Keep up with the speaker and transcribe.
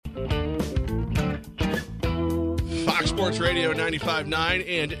Sports Radio 95.9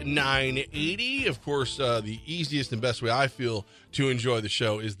 and 980. Of course, the easiest and best way I feel to enjoy the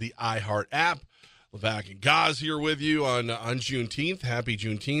show is the iHeart app. Levack and Gaz here with you on Juneteenth. Happy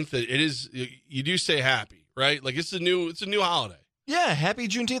Juneteenth. It is, you do say happy, right? Like it's a new holiday. Yeah, happy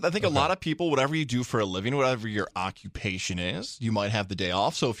Juneteenth. I think a lot of people, whatever you do for a living, whatever your occupation is, you might have the day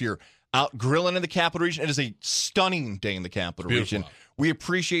off. So if you're out grilling in the Capital Region, it is a stunning day in the Capital Region. We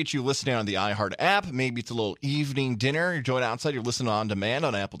appreciate you listening on the iHeart app. Maybe it's a little evening dinner. You're joining outside. You're listening on demand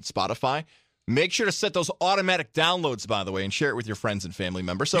on Apple and Spotify. Make sure to set those automatic downloads, by the way, and share it with your friends and family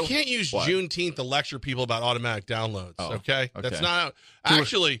members. So you can't use Juneteenth to lecture people about automatic downloads, okay? That's not –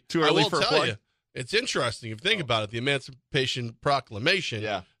 actually, too early I will for a tell plug? you, it's interesting. If you think about it, the Emancipation Proclamation,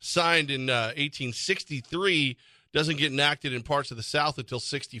 signed in 1863, doesn't get enacted in parts of the South until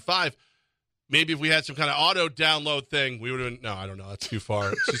 65. Maybe if we had some kind of auto download thing, we would have been. No, I don't know. That's too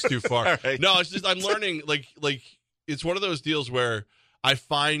far. It's just too far. Right. No, it's just I'm learning. Like it's one of those deals where I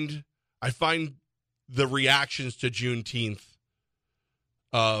find the reactions to Juneteenth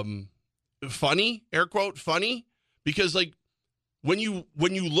funny, air quote funny, because like when you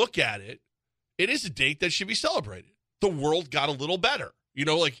look at it, it is a date that should be celebrated. The world got a little better, you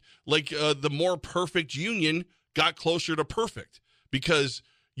know, like the more perfect union got closer to perfect because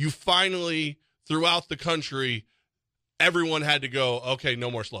you finally, throughout the country, everyone had to go, okay,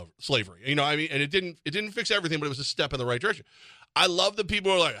 no more slavery. You know, I mean, and it didn't fix everything, but it was a step in the right direction. I love that people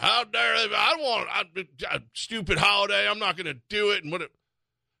are like, how dare they? I don't want a stupid holiday. I'm not going to do it. And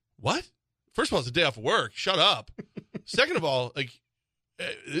what? First of all, it's a day off of work. Shut up. Second of all, like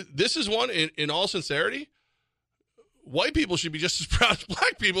this is one in all sincerity. White people should be just as proud as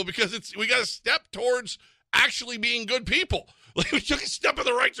black people because we got to step towards actually being good people. Like we took a step in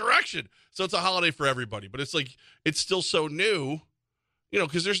the right direction. So it's a holiday for everybody, but it's like, it's still so new, you know,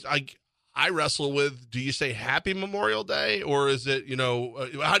 because there's I wrestle with, do you say happy Memorial Day or is it, you know,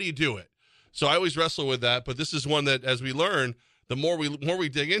 how do you do it? So I always wrestle with that, but this is one that as we learn, the more we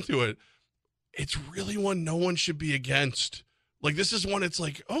dig into it, it's really one no one should be against. Like this is one it's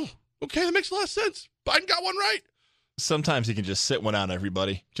like, oh, okay, that makes a lot of sense. Biden got one right. Sometimes you can just sit one out,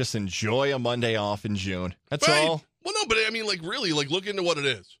 everybody. Just enjoy a Monday off in June. That's right. all. Well, no, but I mean, like, really, like, look into what it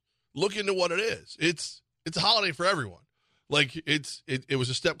is. Look into what it is. It's a holiday for everyone. Like, it was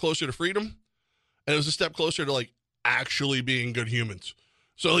a step closer to freedom, and it was a step closer to, like, actually being good humans.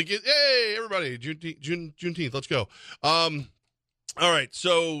 So, like, hey, everybody, Juneteenth, let's go. All right,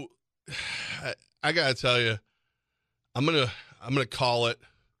 so I got to tell you, I'm gonna call it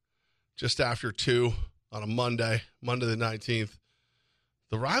just after 2 on a Monday the 19th.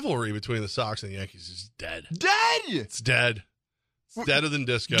 The rivalry between the Sox and the Yankees is dead. Dead? It's dead. It's deader than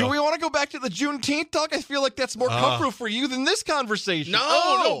disco. Do we want to go back to the Juneteenth talk? I feel like that's more comfortable for you than this conversation.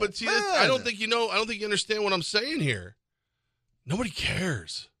 No, but see, I don't think you understand what I'm saying here. Nobody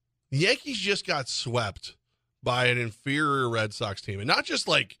cares. The Yankees just got swept by an inferior Red Sox team, and not just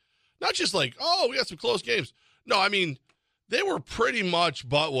like, oh, we got some close games. No, I mean, they were pretty much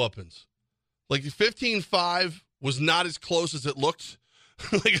butt whoopings. Like the 15-5 was not as close as it looked.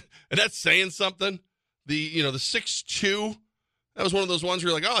 Like, and that's saying something. The 6-2, that was one of those ones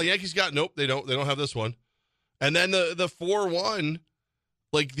where you're like, oh, the Yankees got they don't have this one. And then the 4-1,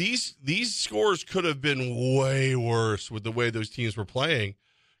 like these scores could have been way worse with the way those teams were playing,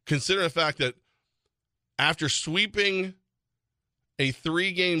 considering the fact that after sweeping a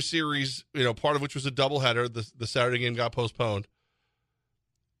 3-game series, you know, part of which was a doubleheader, the Saturday game got postponed.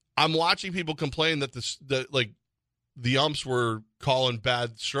 I'm watching people complain that the umps were calling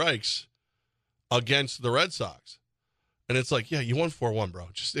bad strikes against the Red Sox. And it's like, yeah, you won 4-1, bro.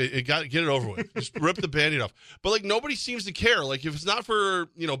 Just get it over with. Just rip the Band-Aid off. But, like, nobody seems to care. Like, if it's not for,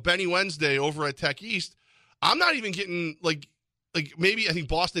 you know, Benny Wednesday over at Tech East, I'm not even getting, like maybe I think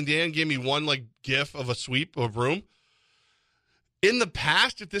Boston Dan gave me one, like, gif of a sweep of room. In the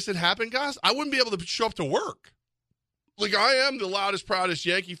past, if this had happened, guys, I wouldn't be able to show up to work. Like, I am the loudest, proudest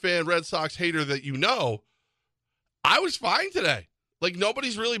Yankee fan, Red Sox hater that you know. I was fine today. Like,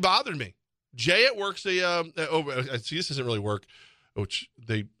 nobody's really bothered me. Jay at work see this doesn't really work, which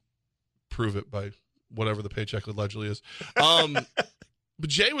they prove it by whatever the paycheck allegedly is. But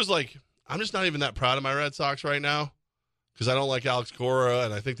Jay was like, I'm just not even that proud of my Red Sox right now because I don't like Alex Cora,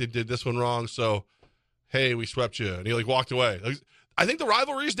 and I think they did this one wrong. So, hey, we swept you. And he, like, walked away. Like, I think the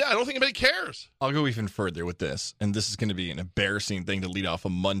rivalry is dead. I don't think anybody cares. I'll go even further with this, and this is going to be an embarrassing thing to lead off a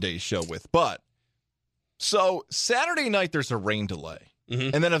Monday show with. But, so Saturday night, there's a rain delay.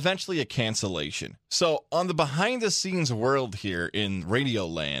 Mm-hmm. And then eventually a cancellation. So on the behind-the-scenes world here in Radio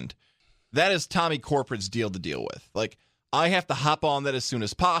Land, that is Tommy Corporate's deal to deal with. Like, I have to hop on that as soon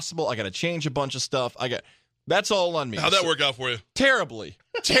as possible. I got to change a bunch of stuff. That's all on me. How'd that work out for you? Terribly.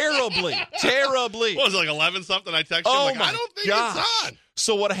 Terribly. Terribly. What was it, like 11 something? I texted Oh you, like, I don't think it's on.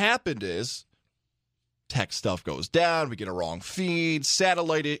 So what happened is tech stuff goes down. We get a wrong feed,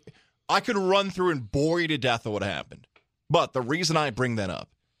 satellite. I could run through and bore you to death of what happened. But the reason I bring that up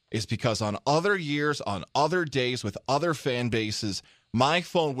is because on other years, on other days, with other fan bases, my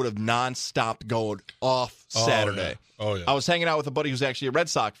phone would have nonstop going off Saturday. Oh, yeah. I was hanging out with a buddy who's actually a Red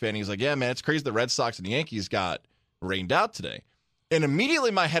Sox fan. He's like, yeah, man, it's crazy the Red Sox and the Yankees got rained out today. And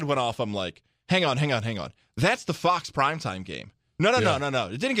immediately my head went off. I'm like, hang on. That's the Fox primetime game. No.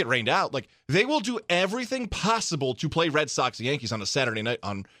 It didn't get rained out. Like, they will do everything possible to play Red Sox and Yankees on a Saturday night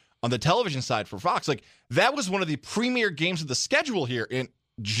on the television side for Fox. Like, that was one of the premier games of the schedule here in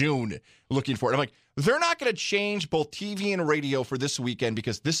June, looking for it. I'm like, they're not going to change both TV and radio for this weekend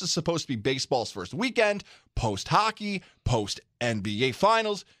because this is supposed to be baseball's first weekend, post-hockey, post-NBA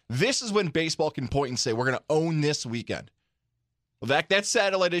Finals. This is when baseball can point and say, we're going to own this weekend. Well, that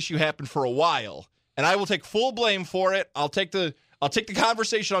satellite issue happened for a while, and I will take full blame for it. I'll take the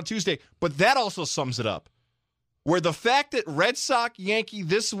conversation on Tuesday, but that also sums it up. Where the fact that Red Sox Yankee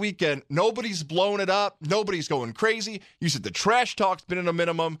this weekend, nobody's blown it up, nobody's going crazy. You said the trash talk's been at a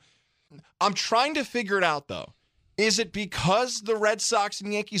minimum. I'm trying to figure it out, though. Is it because the Red Sox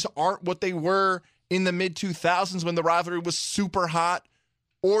and Yankees aren't what they were in the mid-2000s when the rivalry was super hot?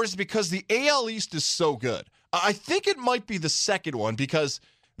 Or is it because the AL East is so good? I think it might be the second one because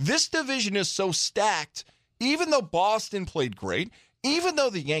this division is so stacked. Even though Boston played great, even though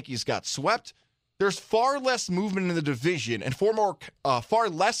the Yankees got swept, there's far less movement in the division and far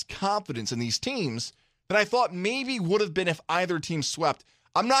less confidence in these teams than I thought maybe would have been if either team swept.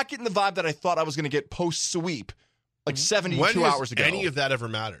 I'm not getting the vibe that I thought I was going to get post-sweep like 72 hours ago. When has any of that ever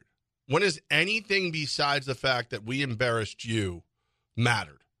mattered? When has anything besides the fact that we embarrassed you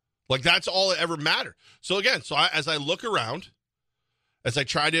mattered? Like, that's all that ever mattered. So, again, as I look around, as I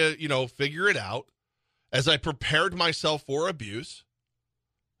try to, figure it out, as I prepared myself for abuse,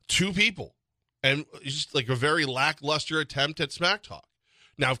 two people, and it's just like a very lackluster attempt at smack talk.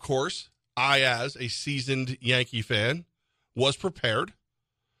 Now, of course, I, as a seasoned Yankee fan, was prepared.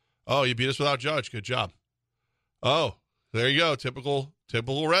 Oh, you beat us without Judge. Good job. Oh, there you go. Typical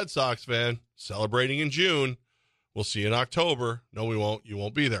Red Sox fan celebrating in June. We'll see you in October. No, we won't. You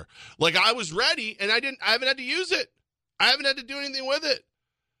won't be there. Like, I was ready, and I haven't had to use it. I haven't had to do anything with it.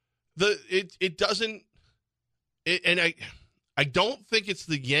 I don't think it's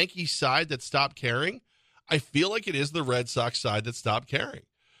the Yankee side that stopped caring. I feel like it is the Red Sox side that stopped caring.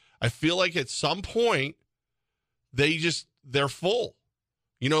 I feel like at some point they're full.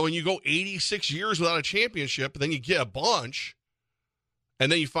 When you go 86 years without a championship, and then you get a bunch,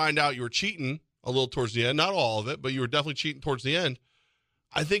 and then you find out you were cheating a little towards the end. Not all of it, but you were definitely cheating towards the end.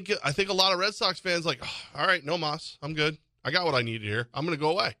 I think a lot of Red Sox fans like, oh, all right, no mas, I'm good. I got what I needed here. I'm going to go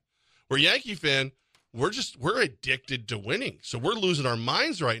away. We're Yankee fan. We're addicted to winning, so we're losing our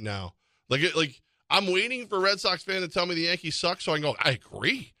minds right now. Like I'm waiting for a Red Sox fan to tell me the Yankees suck, so I can go, I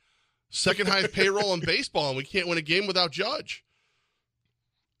agree. Second highest payroll in baseball, and we can't win a game without Judge.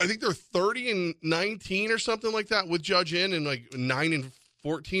 I think they're 30-19 or something like that with Judge in, and like 9-14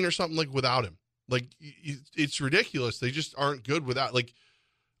 or something like without him. Like, it's ridiculous. They just aren't good without. Like,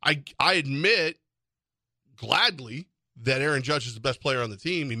 I admit gladly that Aaron Judge is the best player on the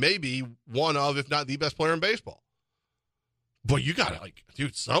team. He may be one of, if not the best player in baseball. But you got to,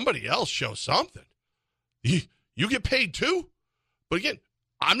 dude, somebody else show something. You get paid too. But again,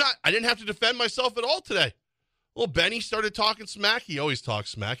 I didn't have to defend myself at all today. Well, Benny started talking smack. He always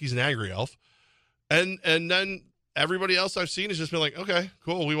talks smack. He's an angry elf. And then everybody else I've seen has just been like, okay,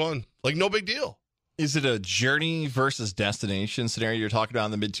 cool, we won. Like, no big deal. Is it a journey versus destination scenario you're talking about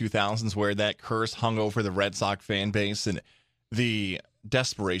in the mid-2000s where that curse hung over the Red Sox fan base and the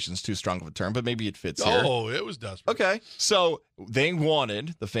desperation's too strong of a term, but maybe it fits here. Oh, it was desperate. Okay, so they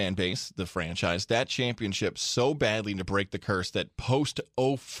wanted, the fan base, the franchise, that championship so badly to break the curse that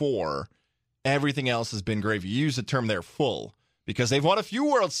post-04, everything else has been gravy. You use the term they're full because they've won a few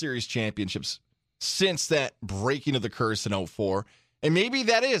World Series championships since that breaking of the curse in 04. And maybe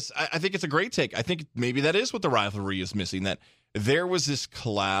that is, I think it's a great take. I think maybe that is what the rivalry is missing, that there was this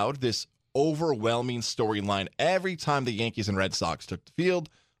cloud, this overwhelming storyline every time the Yankees and Red Sox took the field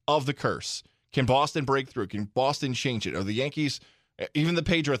of the curse. Can Boston break through? Can Boston change it? Or the Yankees, even the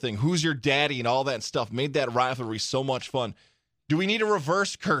Pedro thing, who's your daddy and all that stuff made that rivalry so much fun. Do we need a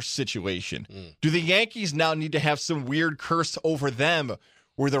reverse curse situation? Do the Yankees now need to have some weird curse over them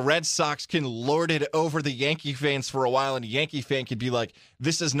where the Red Sox can lord it over the Yankee fans for a while and a Yankee fan can be like,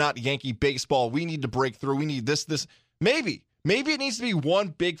 this is not Yankee baseball. We need to break through. We need this. Maybe Maybe it needs to be one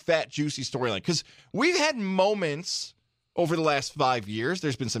big, fat, juicy storyline. Because we've had moments over the last 5 years.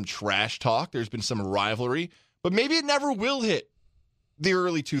 There's been some trash talk. There's been some rivalry. But maybe it never will hit the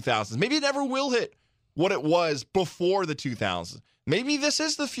early 2000s. Maybe it never will hit what it was before the 2000s. Maybe this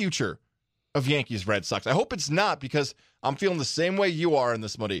is the future of Yankees-Red Sox. I hope it's not, because I'm feeling the same way you are in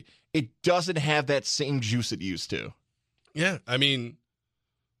this, Muddy. It doesn't have that same juice it used to. Yeah, I mean,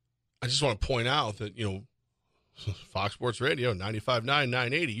 I just want to point out that, Fox Sports Radio, 95.9,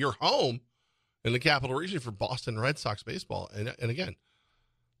 980, you're home in the Capital Region for Boston Red Sox baseball. And again,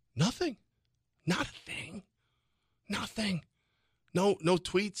 nothing. Not a thing. Nothing. No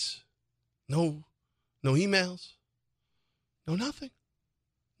tweets. No emails. No nothing.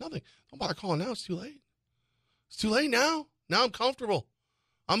 Nothing. Don't bother calling now. It's too late. It's too late now. Now I'm comfortable.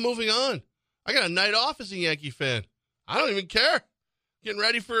 I'm moving on. I got a night off as a Yankee fan. I don't even care. Getting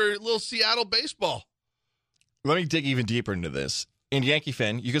ready for a little Seattle baseball. Let me dig even deeper into this. And Yankee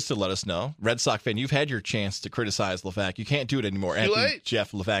fan, you can still let us know. Red Sox fan, you've had your chance to criticize Levack. You can't do it anymore. Too late.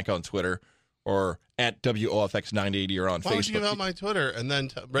 Jeff Levack on Twitter or at WOFX980 or on Facebook. Why would you give out my Twitter and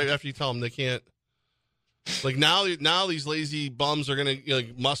then right after you tell them they can't? Like now these lazy bums are going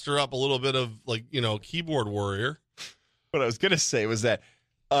to muster up a little bit of keyboard warrior. What I was going to say was that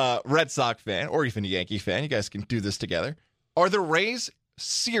Red Sox fan or even a Yankee fan, you guys can do this together. Are the Rays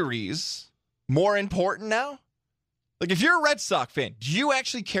series more important now? Like, if you're a Red Sox fan, do you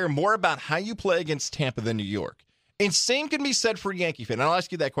actually care more about how you play against Tampa than New York? And same can be said for a Yankee fan. And I'll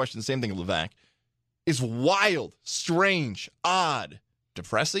ask you that question, the same thing, Levack. Is wild, strange, odd,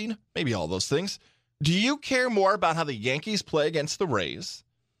 depressing, maybe all those things. Do you care more about how the Yankees play against the Rays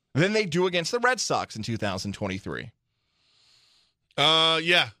than they do against the Red Sox in 2023?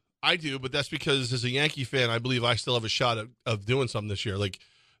 Yeah, I do, but that's because as a Yankee fan, I believe I still have a shot of doing something this year. Like,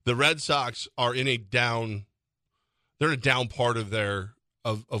 the Red Sox are in a down part of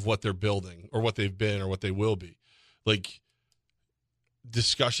of what they're building or what they've been or what they will be. Like,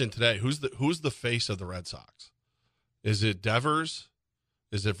 discussion today, who's the face of the Red Sox? Is it Devers?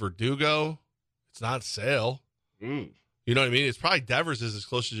 Is it Verdugo? It's not Sale. You know what I mean? It's probably Devers is as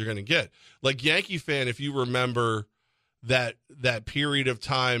close as you're going to get. Like, Yankee fan, if you remember that period of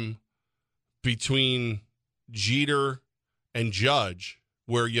time between Jeter and Judge,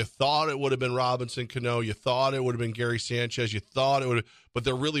 where you thought it would have been Robinson Cano, you thought it would have been Gary Sanchez, you thought it would have, but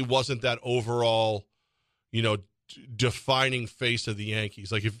there really wasn't that overall, defining face of the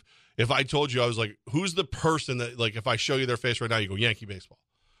Yankees. Like, if I told you, I was like, who's the person that, like, if I show you their face right now, you go, Yankee baseball.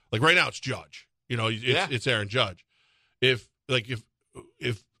 Like, right now it's Judge. It's Aaron Judge. If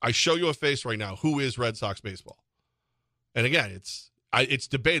I show you a face right now, who is Red Sox baseball? And again, it's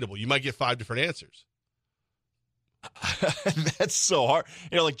debatable. You might get 5 different answers. That's so hard.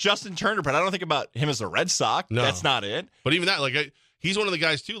 Like Justin Turner, but I don't think about him as a Red Sox. No. That's not it. But even that, he's one of the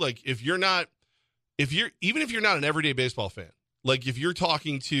guys too. Like, if you're not an everyday baseball fan, like if you're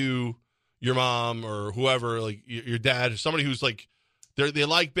talking to your mom or whoever, like your dad, or somebody who's like, they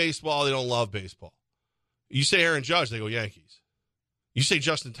like baseball, they don't love baseball. You say Aaron Judge, they go Yankees. You say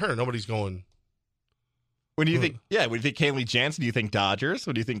Justin Turner, nobody's going. When do you think? Yeah, when do you think Kenley Jansen? Do you think Dodgers?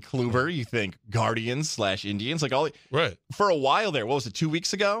 When do you think Kluber? You think Guardians/Indians? Like, all right. For a while there, what was it? 2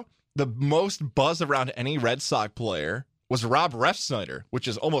 weeks ago, the most buzz around any Red Sox player was Rob Refsnyder, which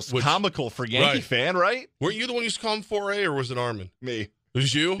is almost comical for Yankee fan, right? Weren't you the one who used to call him 4A, or was it Armin? Me. It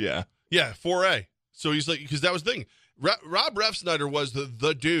was you? Yeah. Yeah, 4A. So he's like, because that was the thing. Rob Refsnyder was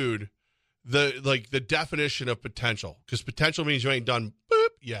the dude, the definition of potential, because potential means you ain't done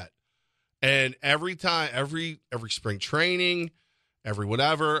yet. And every time, every spring training, every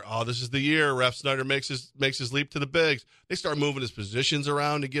whatever, this is the year Refsnyder makes his leap to the bigs. They start moving his positions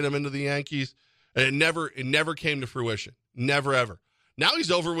around to get him into the Yankees, and it never came to fruition. Never ever. Now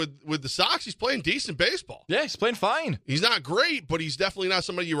he's over with the Sox. He's playing decent baseball. Yeah, he's playing fine. He's not great, but he's definitely not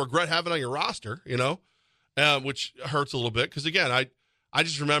somebody you regret having on your roster. Which hurts a little bit because again, I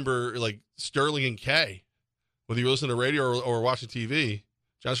just remember like Sterling and Kay, whether you listen to radio or watching TV,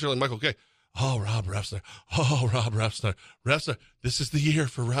 John Sterling, Michael Kay. Oh, Rob Refsnyder. Oh, Rob Refsnyder. Refsnyder. This is the year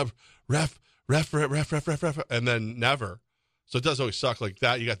for ref, and then never. So it does always suck like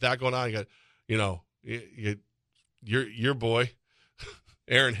that. You got that going on. You got, your boy,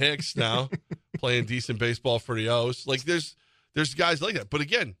 Aaron Hicks now playing decent baseball for the O's. Like there's guys like that. But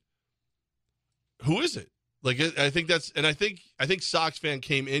again, who is it? Like I think Sox fan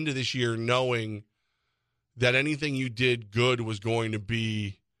came into this year knowing that anything you did good was going to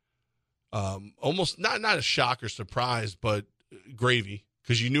be almost not a shock or surprise, but gravy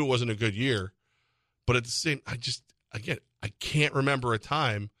because you knew it wasn't a good year. But at the same, I can't remember a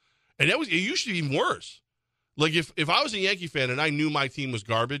time, and it used to be even worse. Like, if I was a Yankee fan and I knew my team was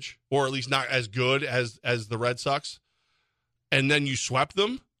garbage, or at least not as good as the Red Sox, and then you swept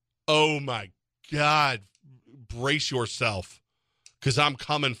them, oh, my God, brace yourself, because I'm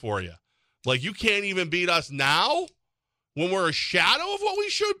coming for you. Like, you can't even beat us now when we're a shadow of what we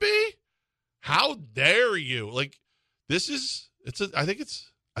should be? How dare you? Like, I think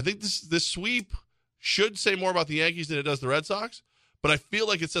this sweep should say more about the Yankees than it does the Red Sox, but I feel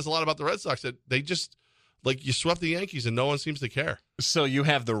like it says a lot about the Red Sox that they just, like, you swept the Yankees and no one seems to care. So you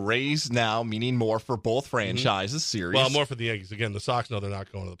have the Rays now, meaning more for both franchises series. Well, more for the Yankees. Again, the Sox know they're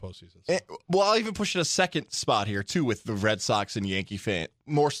not going to the postseason. So. Well, I'll even push it a second spot here, too, with the Red Sox and Yankee fan.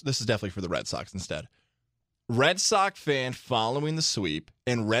 This is definitely for the Red Sox instead. Red Sox fan following the sweep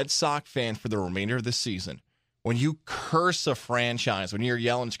and Red Sox fan for the remainder of the season. When you curse a franchise, when you're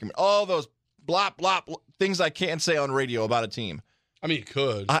yelling and screaming, oh, those blah, blah, blah, things I can't say on radio about a team. I mean, you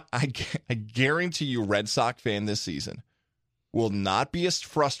could. I guarantee you Red Sox fan this season will not be as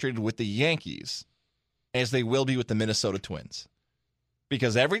frustrated with the Yankees as they will be with the Minnesota Twins.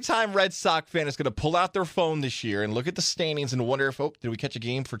 Because every time Red Sox fan is going to pull out their phone this year and look at the standings and wonder if, did we catch a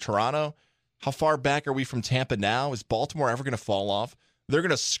game for Toronto? How far back are we from Tampa now? Is Baltimore ever going to fall off? They're going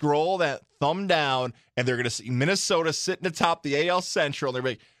to scroll that thumb down, and they're going to see Minnesota sitting atop the AL Central. And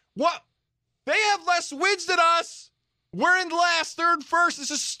they're like, what? They have less wins than us. We're in last, third, first. This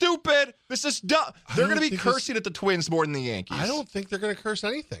is stupid. This is dumb. They're going to be cursing at the Twins more than the Yankees. I don't think they're going to curse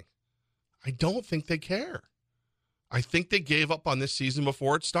anything. I don't think they care. I think they gave up on this season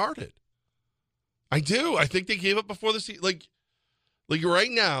before it started. I do. I think they gave up before the season. Like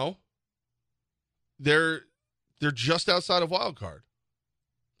right now, they're just outside of wild card.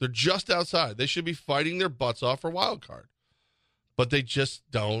 They're just outside. They should be fighting their butts off for wild card. But they just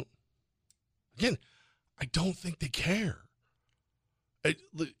don't. Again, I don't think they care.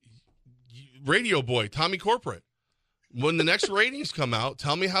 Radio boy, Tommy Corporate. When the next ratings come out,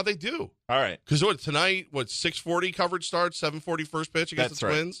 tell me how they do. All right. Because tonight, 6:40 coverage starts, 7:40 first pitch against the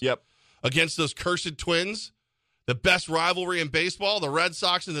Twins? Right. Yep. Against those cursed Twins. The best rivalry in baseball, the Red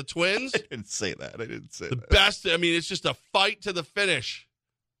Sox and the Twins. I didn't say that. The best. I mean, it's just a fight to the finish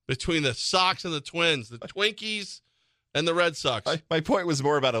between the Sox and the Twins, the Twinkies and the Red Sox. My point was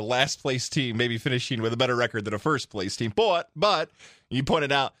more about a last-place team maybe finishing with a better record than a first-place team. But you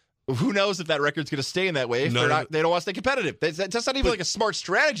pointed out, who knows if that record's going to stay in that way if they don't want to stay competitive. That's not even like a smart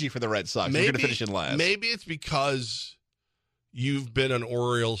strategy for the Red Sox. They're going to finish in last. Maybe it's because you've been an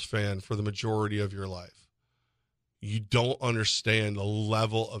Orioles fan for the majority of your life. You don't understand the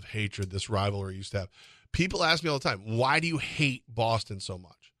level of hatred this rivalry used to have. People ask me all the time, why do you hate Boston so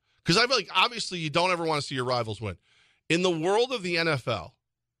much? Because I feel like, obviously, you don't ever want to see your rivals win. In the world of the NFL,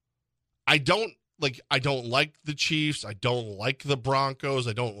 I don't like the Chiefs. I don't like the Broncos.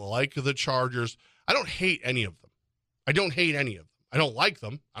 I don't like the Chargers. I don't hate any of them. I don't like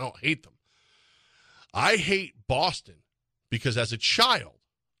them. I don't hate them. I hate Boston because as a child,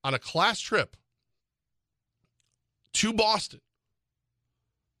 on a class trip to Boston,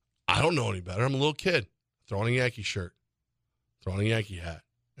 I don't know any better. I'm a little kid throwing a Yankee shirt, throwing a Yankee hat,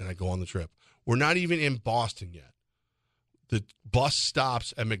 and I go on the trip. We're not even in Boston yet. The bus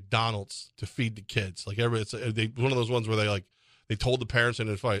stops at McDonald's to feed the kids. Like one of those ones where they told the parents in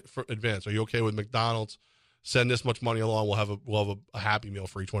advance, "Are you okay with McDonald's? Send this much money along. We'll have a Happy Meal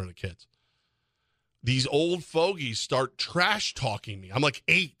for each one of the kids." These old fogies start trash talking me. I'm like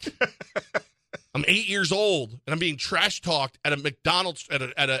 8. I'm 8 years old, and I'm being trash talked at a McDonald's at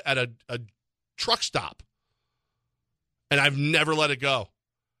a truck stop, and I've never let it go.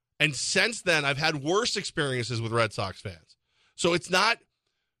 And since then, I've had worse experiences with Red Sox fans. So it's not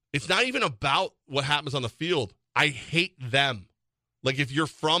even about what happens on the field. I hate them. Like, if you're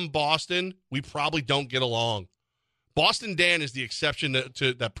from Boston, we probably don't get along. Boston Dan is the exception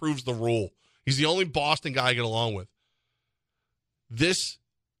that proves the rule. He's the only Boston guy I get along with.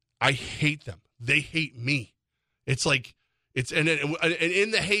 I hate them. They hate me. It's like, and in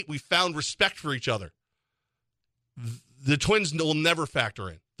the hate, we found respect for each other. The Twins will never factor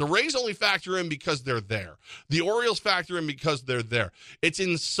in. The Rays only factor in because they're there. The Orioles factor in because they're there. It's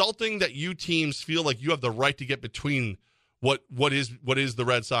insulting that you teams feel like you have the right to get between what is the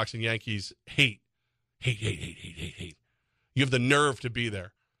Red Sox and Yankees hate. Hate. You have the nerve to be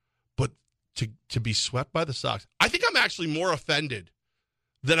there. But to be swept by the Sox, I think I'm actually more offended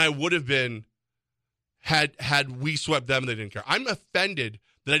than I would have been had we swept them and they didn't care. I'm offended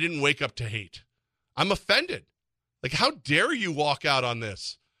that I didn't wake up to hate. I'm offended. Like, how dare you walk out on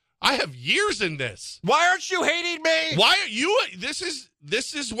this? I have years in this. Why aren't you hating me? Why are you? This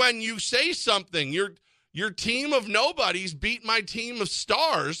is when you say something. Your team of nobodies beat my team of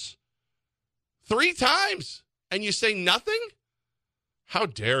stars 3 times. and you say nothing? How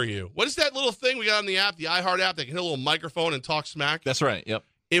dare you? What is that little thing we got on the app, the iHeart app, that can hit a little microphone and talk smack? That's right, yep.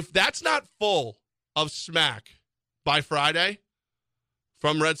 If that's not full of smack by Friday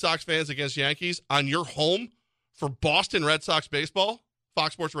from Red Sox fans against Yankees on your home for Boston Red Sox baseball,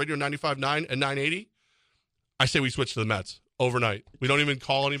 Fox Sports Radio 95.9 and 980, I say we switch to the Mets overnight. We don't even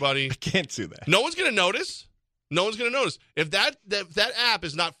call anybody. I can't do that. No one's going to notice. No one's going to notice. If that app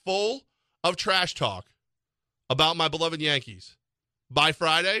is not full of trash talk about my beloved Yankees by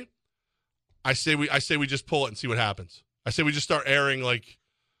Friday, I say we just pull it and see what happens. I say we just start airing like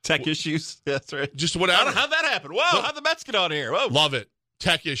tech issues. That's right. Just whatever. How'd that happen? Whoa, how'd the Mets get on here? Whoa. Love it.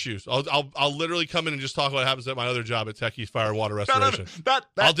 Tech issues. I'll literally come in and just talk what happens at my other job at Techie's Fire and Water Restoration.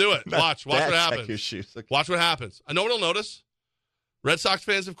 I'll do it. Watch what happens. Tech issues. Okay. Watch what happens. I know what will notice. Red Sox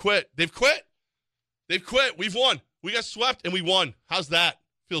fans have quit. They've quit. We've won. We got swept and we won. How's that?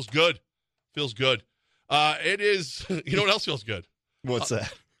 Feels good. It is. You know what else feels good? What's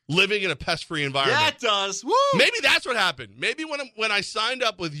that? Living in a pest-free environment. Yeah, it does. Woo! Maybe that's what happened. Maybe when I signed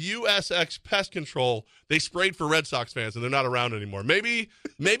up with USX Pest Control, they sprayed for Red Sox fans, and they're not around anymore. Maybe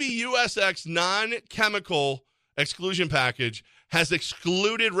USX non-chemical exclusion package has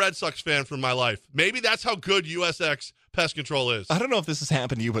excluded Red Sox fan from my life. Maybe that's how good USX Pest Control is. I don't know if this has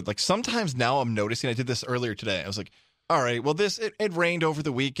happened to you, but like sometimes now I'm noticing. I did this earlier today. I was like, all right, well, it rained over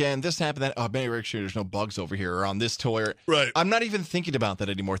the weekend. This happened. That maybe there's no bugs over here or on this toy. Right. I'm not even thinking about that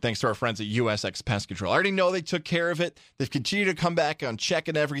anymore, thanks to our friends at USX Pest Control. I already know they took care of it. They've continued to come back on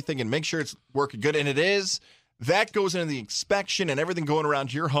checking everything and make sure it's working good, and it is. That goes into the inspection and everything going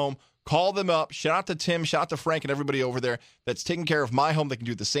around your home. Call them up. Shout out to Tim. Shout out to Frank and everybody over there that's taking care of my home. They can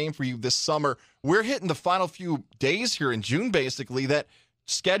do the same for you this summer. We're hitting the final few days here in June, basically, that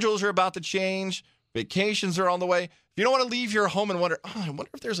schedules are about to change. Vacations are on the way. If you don't want to leave your home and wonder, I wonder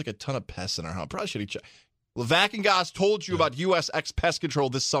if there's like a ton of pests in our home. Probably should check. Levack and Goss told you about USX Pest Control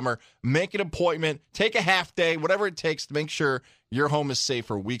this summer. Make an appointment. Take a half day, whatever it takes to make sure your home is safe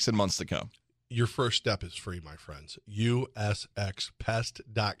for weeks and months to come. Your first step is free, my friends.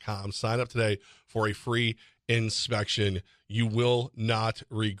 USXPest.com. Sign up today for a free inspection. You will not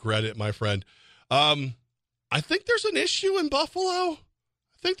regret it, my friend. I think there's an issue in Buffalo. I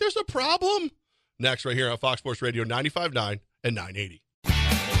think there's a problem. Next, right here on Fox Sports Radio 95.9 and 980.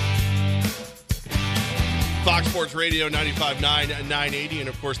 Fox Sports Radio 95.9 and 980, and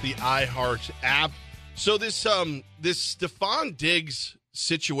of course the iHeart app. So this Stephon Diggs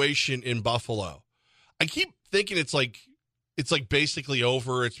situation in Buffalo, I keep thinking it's like basically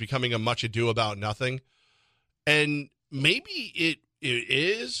over. It's becoming a much ado about nothing, and maybe it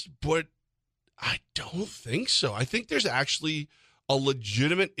is, but I don't think so. I think there's actually a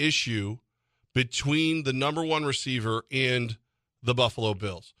legitimate issue between the number one receiver and the Buffalo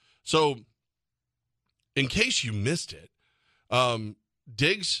Bills. So, in case you missed it,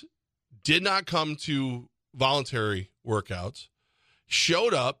 Diggs did not come to voluntary workouts,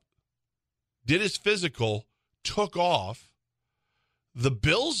 showed up, did his physical, took off. The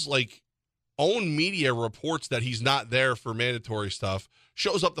Bills, own media reports that he's not there for mandatory stuff,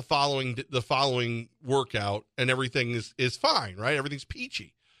 shows up the following workout, and everything is fine, right? Everything's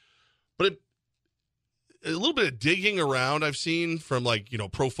peachy. But a little bit of digging around I've seen from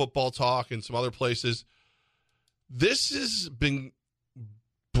Pro Football Talk and some other places. This has been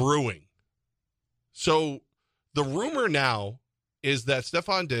brewing. So the rumor now is that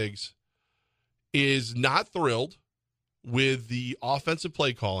Stephon Diggs is not thrilled with the offensive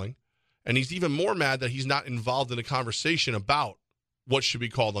play calling, and he's even more mad that he's not involved in a conversation about what should be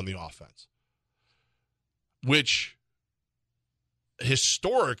called on the offense, which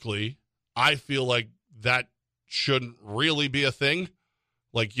historically I feel like that shouldn't really be a thing.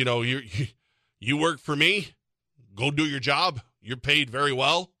 You work for me, go do your job. You're paid very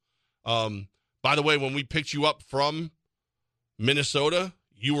well. By the way, when we picked you up from Minnesota,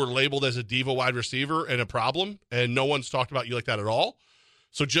 you were labeled as a diva wide receiver and a problem, and no one's talked about you like that at all.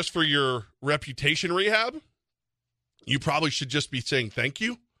 So just for your reputation rehab, you probably should just be saying thank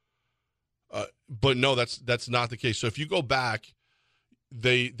you. But no, that's not the case. So if you go back,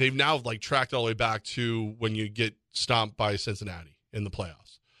 they've now tracked all the way back to when you get stomped by Cincinnati in the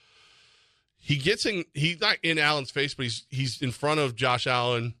playoffs. He's not in Allen's face, but he's in front of Josh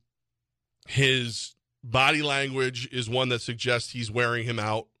Allen. His body language is one that suggests he's wearing him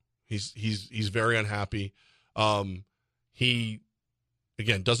out. He's very unhappy. He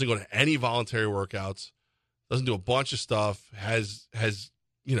again doesn't go to any voluntary workouts, doesn't do a bunch of stuff, has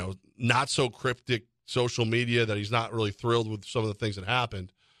not so cryptic social media that he's not really thrilled with some of the things that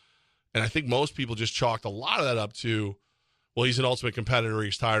happened. And I think most people just chalked a lot of that up to, well, he's an ultimate competitor.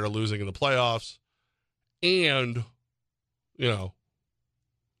 He's tired of losing in the playoffs. And,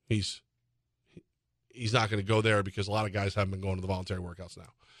 he's not going to go there because a lot of guys haven't been going to the voluntary workouts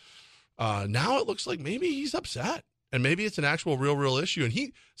now. Now it looks like maybe he's upset, and maybe it's an actual real issue.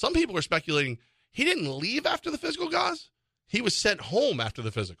 And some people are speculating he didn't leave after the physical, guys. He was sent home after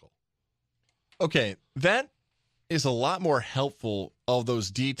the physical. Okay, that is a lot more helpful of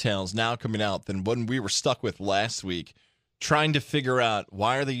those details now coming out than when we were stuck with last week, trying to figure out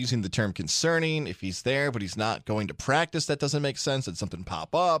why are they using the term concerning if he's there but he's not going to practice. That doesn't make sense. Did something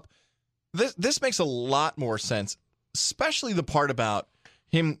pop up? This makes a lot more sense, especially the part about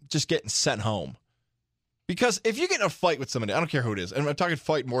him just getting sent home. Because if you get in a fight with somebody, I don't care who it is, and I'm talking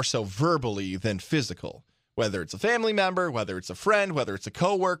fight more so verbally than physical, whether it's a family member, whether it's a friend, whether it's a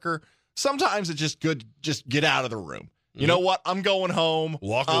coworker, sometimes it's just good, just get out of the room. You know what? I'm going home.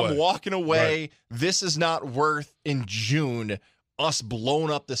 I'm walking away. Right. This is not worth, in June, us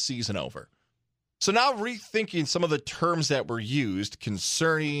blowing up the season over. So now rethinking some of the terms that were used,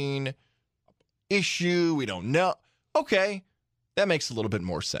 concerning, issue, we don't know. Okay, that makes a little bit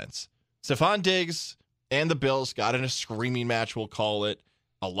more sense. Stephon Diggs and the Bills got in a screaming match, we'll call it.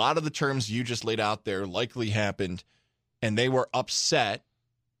 A lot of the terms you just laid out there likely happened, and they were upset,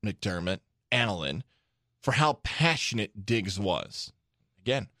 McDermott, Allen, for how passionate Diggs was.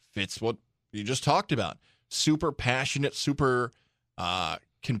 Again, fits what you just talked about. Super passionate, super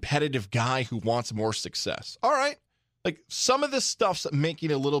competitive guy who wants more success. All right. Like, some of this stuff's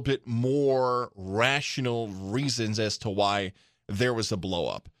making a little bit more rational reasons as to why there was a blow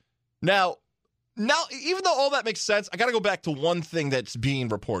up. Now, even though all that makes sense, I got to go back to one thing that's being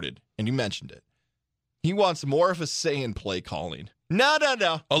reported, and you mentioned it. He wants more of a say in play calling. No.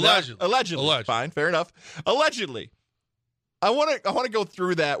 Allegedly. Fine, fair enough. Allegedly. I want to go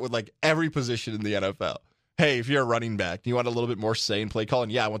through that with like every position in the NFL. Hey, if you're a running back, do you want a little bit more say in play calling?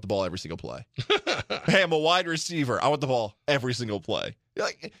 Yeah, I want the ball every single play. Hey, I'm a wide receiver. I want the ball every single play. You're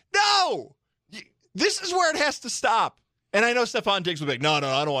like, no! This is where it has to stop. And I know Stephon Diggs will be like, no, I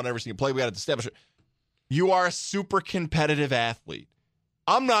don't want every single play. We got to establish it. You are a super competitive athlete.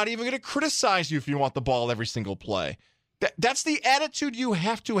 I'm not even going to criticize you if you want the ball every single play. That's the attitude you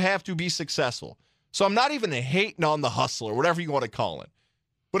have to be successful. So I'm not even hating on the hustle or whatever you want to call it.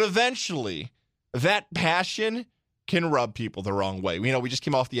 But eventually, that passion can rub people the wrong way. We just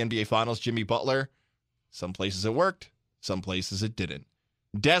came off the NBA Finals, Jimmy Butler. Some places it worked, some places it didn't.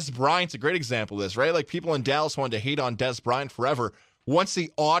 Dez Bryant's a great example of this, right? Like, people in Dallas wanted to hate on Dez Bryant forever. Once the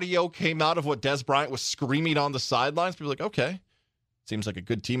audio came out of what Dez Bryant was screaming on the sidelines, people were like, okay, seems like a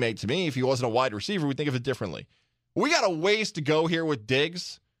good teammate to me. If he wasn't a wide receiver, we'd think of it differently. We got a ways to go here with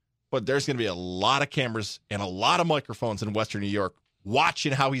Diggs, but there's going to be a lot of cameras and a lot of microphones in Western New York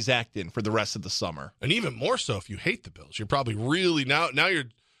watching how he's acting for the rest of the summer. And even more so if you hate the Bills. You're probably really, now you're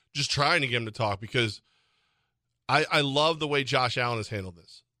just trying to get him to talk, because I love the way Josh Allen has handled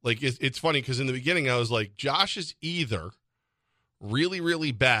this. Like, it's funny because in the beginning I was like, Josh is either really,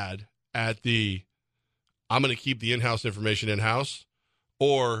 really bad at I'm going to keep the in-house information in-house,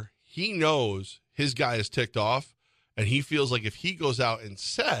 or he knows his guy is ticked off, and he feels like if he goes out and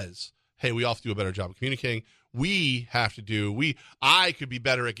says, hey, we all have to do a better job of communicating, I could be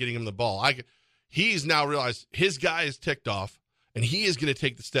better at getting him the ball. He's now realized his guy is ticked off, and he is going to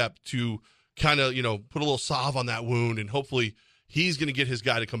take the step to kind of, put a little salve on that wound, and hopefully he's going to get his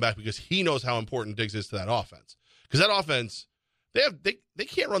guy to come back, because he knows how important Diggs is to that offense. Because that offense, they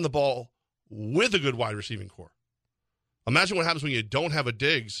can't run the ball with a good wide receiving core. Imagine what happens when you don't have a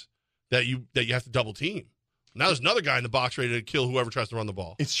Diggs that you have to double team. Now there's another guy in the box ready to kill whoever tries to run the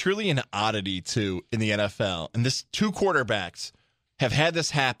ball. It's truly an oddity, too, in the NFL. And this two quarterbacks have had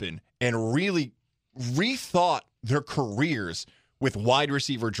this happen and really rethought their careers with wide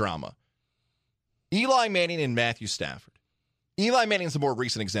receiver drama. Eli Manning and Matthew Stafford. Eli Manning's a more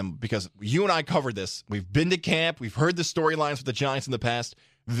recent example because you and I covered this. We've been to camp. We've heard the storylines with the Giants in the past.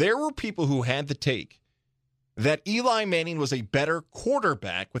 There were people who had the take that Eli Manning was a better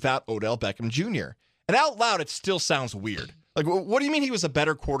quarterback without Odell Beckham Jr. And out loud, it still sounds weird. Like, what do you mean he was a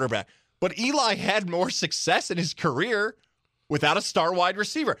better quarterback? But Eli had more success in his career without a star wide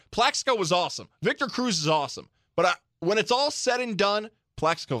receiver. Plaxico was awesome. Victor Cruz is awesome. But when it's all said and done,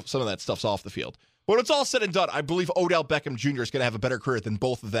 Plaxico, some of that stuff's off the field. When it's all said and done, I believe Odell Beckham Jr. is going to have a better career than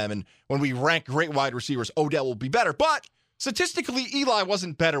both of them. And when we rank great wide receivers, Odell will be better. But statistically, Eli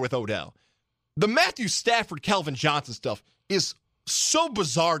wasn't better with Odell. The Matthew Stafford, Calvin Johnson stuff is so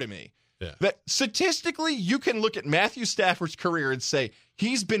bizarre to me. Yeah. That statistically, you can look at Matthew Stafford's career and say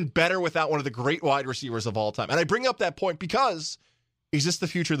he's been better without one of the great wide receivers of all time. And I bring up that point because is this the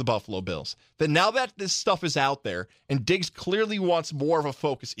future of the Buffalo Bills? That now that this stuff is out there and Diggs clearly wants more of a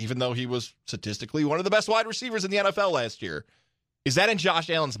focus, even though he was statistically one of the best wide receivers in the NFL last year, is that in Josh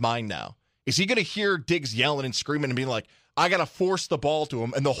Allen's mind now? Is he going to hear Diggs yelling and screaming and being like, I got to force the ball to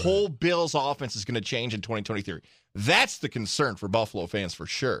him, and the whole Bills offense is going to change in 2023? That's the concern for Buffalo fans for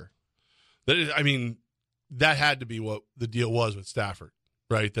sure. That had to be what the deal was with Stafford,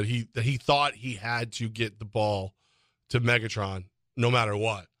 right? That he thought he had to get the ball to Megatron no matter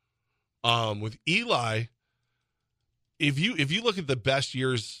what. With Eli, if you look at the best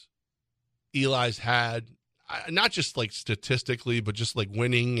years Eli's had, not just like statistically, but just like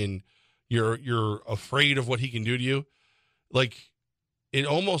winning, and you're afraid of what he can do to you, like it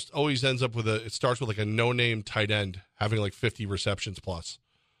almost always ends up it starts with like a no-name tight end having like 50 receptions plus.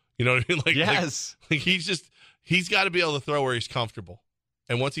 You know what I mean? Like, yes. Like he's got to be able to throw where he's comfortable.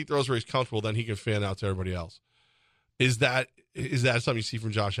 And once he throws where he's comfortable, then he can fan out to everybody else. Is that something you see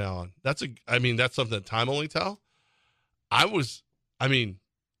from Josh Allen? That's something that time only tell. As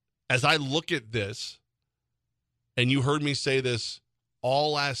I look at this, and you heard me say this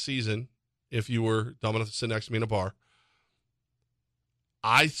all last season, if you were dumb enough to sit next to me in a bar,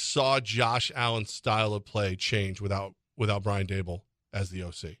 I saw Josh Allen's style of play change without Brian Daboll as the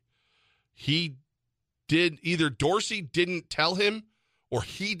OC. He did, either Dorsey didn't tell him or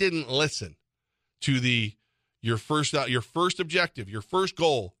he didn't listen to your first objective, your first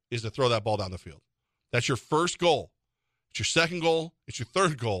goal is to throw that ball down the field. That's your first goal. It's your second goal. It's your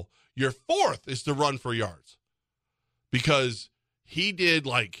third goal. Your fourth is to run for yards. Because he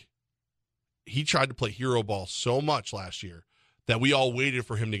tried to play hero ball so much last year that we all waited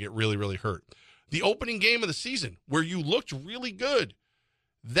for him to get really, really hurt. The opening game of the season, where you looked really good,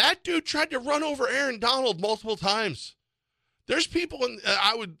 that dude tried to run over Aaron Donald multiple times. There's people,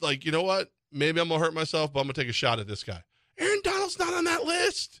 I would like, you know what? Maybe I'm going to hurt myself, but I'm going to take a shot at this guy. Aaron Donald's not on that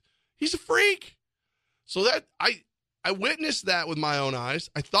list. He's a freak. So that I witnessed that with my own eyes.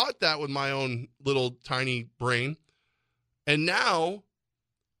 I thought that with my own little tiny brain. And now,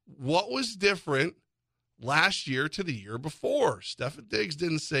 what was different last year to the year before? Stefon Diggs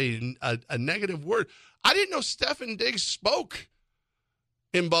didn't say a negative word. I didn't know Stefon Diggs spoke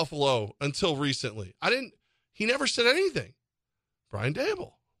in Buffalo until recently. He never said anything. Brian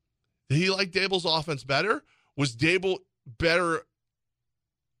Daboll. Did he like Daboll's offense better? Was Daboll better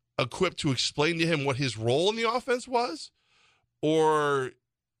equipped to explain to him what his role in the offense was? Or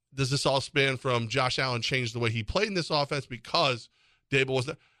does this all span from Josh Allen changed the way he played in this offense because Daboll was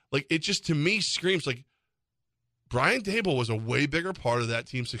there? Like, it just, to me, screams like Brian Daboll was a way bigger part of that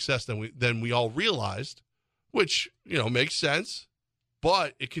team's success than we all realized, which, makes sense,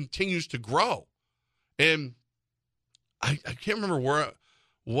 but it continues to grow. And I can't remember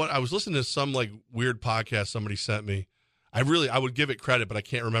what I was listening to, some like weird podcast somebody sent me. I would give it credit, but I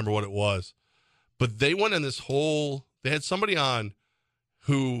can't remember what it was. But they went in they had somebody on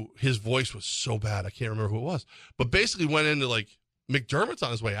who his voice was so bad, I can't remember who it was, but basically went into like, McDermott's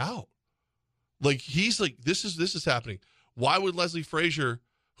on his way out. Like, he's like, this is happening. Why would Leslie Frazier,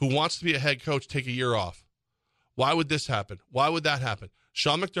 who wants to be a head coach, take a year off? Why would this happen? Why would that happen?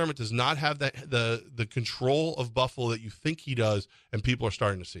 Sean McDermott does not have the control of Buffalo that you think he does, and people are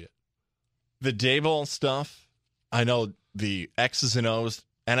starting to see it. The Daboll stuff, I know the X's and O's,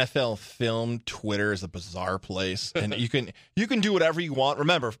 NFL film, Twitter is a bizarre place, and you can do whatever you want.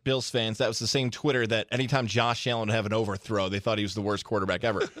 Remember, Bills fans, that was the same Twitter that anytime Josh Allen would have an overthrow, they thought he was the worst quarterback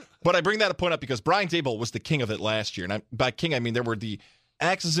ever. But I bring that point up because Brian Daboll was the king of it last year, and by king I mean there were the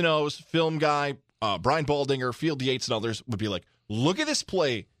X's and O's, film guy, Brian Baldinger, Field Yates, and others would be like, look at this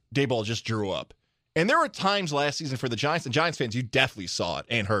play Daboll just drew up. And there were times last season for the Giants, and Giants fans, you definitely saw it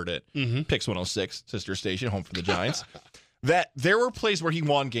and heard it. Mm-hmm. Pix 106, sister station, home for the Giants. That there were plays where he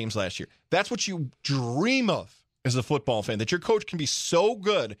won games last year. That's what you dream of as a football fan, that your coach can be so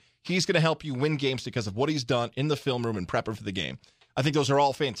good, he's going to help you win games because of what he's done in the film room and prepping for the game. I think those are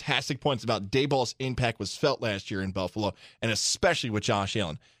all fantastic points about Daboll's impact was felt last year in Buffalo, and especially with Josh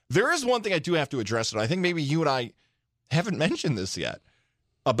Allen. There is one thing I do have to address, and I think maybe you and I haven't mentioned this yet,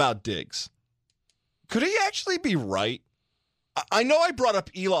 about Diggs. Could he actually be right? I know I brought up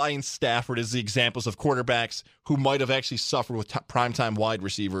Eli and Stafford as the examples of quarterbacks who might have actually suffered with primetime wide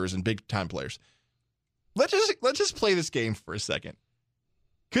receivers and big-time players. Let's just play this game for a second.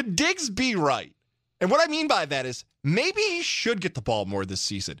 Could Diggs be right? And what I mean by that is maybe he should get the ball more this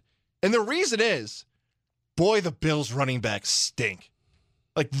season. And the reason is, boy, the Bills running backs stink.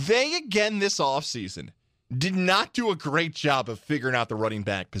 Like, they, again, this offseason, did not do a great job of figuring out the running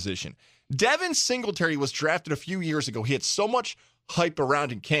back position. Devin Singletary was drafted a few years ago. He had so much hype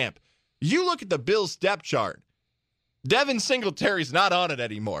around in camp. You look at the Bills' depth chart. Devin Singletary's not on it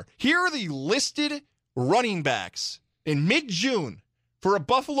anymore. Here are the listed running backs in mid-June for a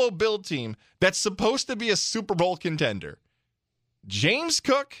Buffalo Bill team that's supposed to be a Super Bowl contender. James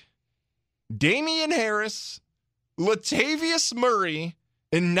Cook, Damian Harris, Latavius Murray,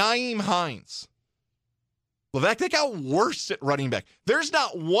 and Nyheim Hines. Levack, they got worse at running back. There's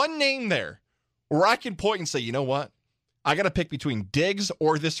not one name there where I can point and say, you know what? I got to pick between Diggs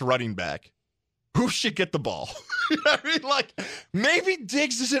or this running back. Who should get the ball? You know what I mean? Like, maybe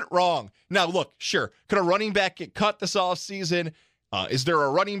Diggs isn't wrong. Now, look, sure. Could a running back get cut this offseason? Is there a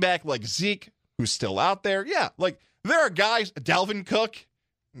running back like Zeke who's still out there? Yeah. Like, there are guys, Dalvin Cook,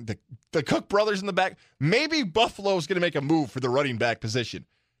 the Cook brothers in the back. Maybe Buffalo's going to make a move for the running back position.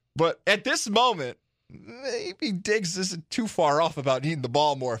 But at this moment, maybe Diggs isn't too far off about needing the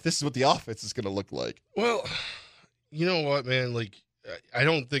ball more if this is what the offense is going to look like. Well, you know what, man? Like, I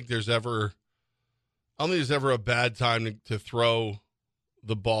don't think there's ever a bad time to throw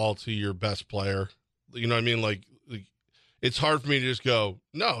the ball to your best player. You know what I mean? Like it's hard for me to just go,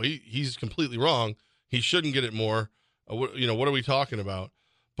 no, he's completely wrong. He shouldn't get it more. What are we talking about?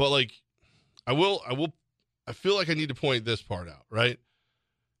 But like, I feel like I need to point this part out, right?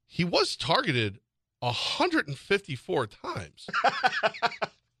 He was targeted 154 times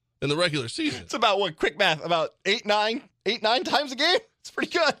in the regular season. It's about what, quick math, about 8-9 times a game? It's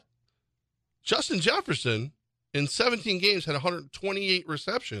pretty good. Justin Jefferson in 17 games had 128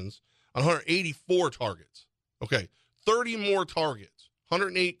 receptions on 184 targets. Okay, 30 more targets.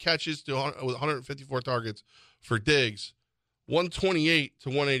 108 catches to 154 targets for Diggs. 128 to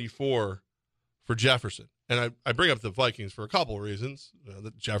 184 for Jefferson. And I bring up the Vikings for a couple of reasons.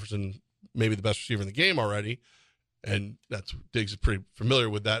 That Jefferson may be the best receiver in the game already, and Diggs is pretty familiar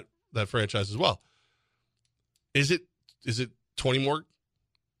with that franchise as well. Is it 20 more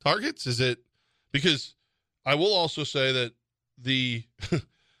targets? Is it? Because I will also say that the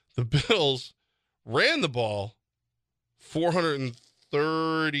Bills ran the ball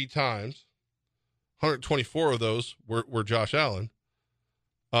 430 times. 124 of those were Josh Allen.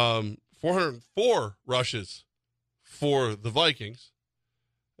 404 rushes for the Vikings.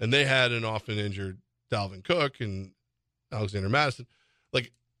 And they had an often injured Dalvin Cook and Alexander Madison.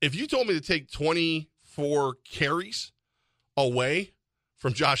 Like, if you told me to take 24 carries away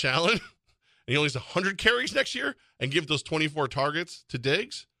from Josh Allen, and he only has 100 carries next year, and give those 24 targets to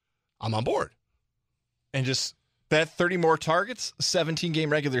Diggs, I'm on board. And just that 30 more targets,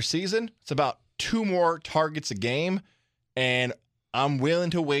 17-game regular season, it's about 2 more targets a game. And I'm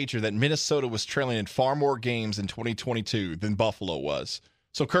willing to wager that Minnesota was trailing in far more games in 2022 than Buffalo was.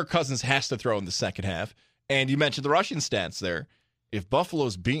 So Kirk Cousins has to throw in the second half. And you mentioned the rushing stats there. If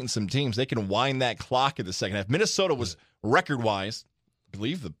Buffalo's beating some teams, they can wind that clock in the second half. Minnesota was record-wise, I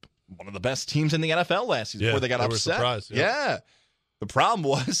believe, one of the best teams in the NFL last season before they got upset. Surprised, yeah. The problem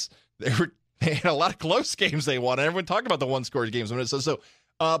was they had a lot of close games they won. And everyone talked about the one-score games. So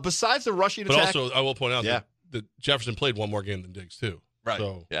besides the rushing attack. But also, I will point out that Jefferson played one more game than Diggs, too. Right.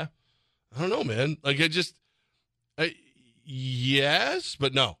 So, yeah. I don't know, man. Like, yes,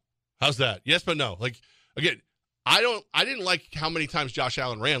 but no. How's that? Yes, but no. Like, again, I didn't like how many times Josh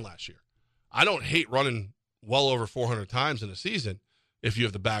Allen ran last year. I don't hate running well over 400 times in a season if you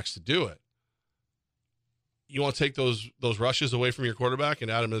have the backs to do it. You want to take those rushes away from your quarterback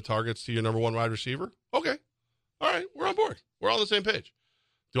and add them to the targets to your number one wide receiver? Okay. All right, we're on board. We're on the same page.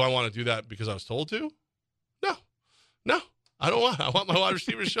 Do I want to do that because I was told to? No. I don't want. I want my wide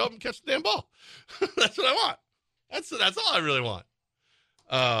receiver to show up and catch the damn ball. That's what I want. That's all I really want.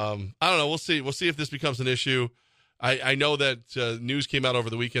 I don't know. We'll see. We'll see if this becomes an issue. I know that news came out over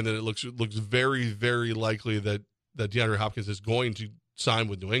the weekend that it looks very, very likely that DeAndre Hopkins is going to sign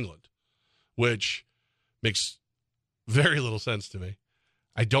with New England, which makes very little sense to me.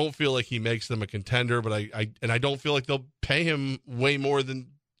 I don't feel like he makes them a contender, but I don't feel like they'll pay him way more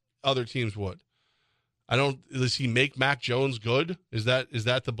than other teams would. Does he make Mac Jones good? Is that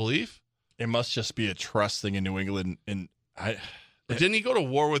the belief? It must just be a trust thing in New England. But didn't he go to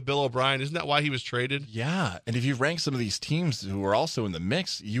war with Bill O'Brien? Isn't that why he was traded? Yeah. And if you rank some of these teams who are also in the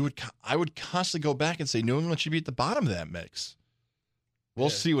mix, I would constantly go back and say New England should be at the bottom of that mix. We'll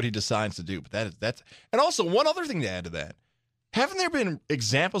see what he decides to do. But that's and also one other thing to add to that. Haven't there been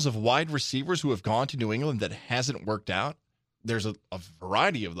examples of wide receivers who have gone to New England that hasn't worked out? There's a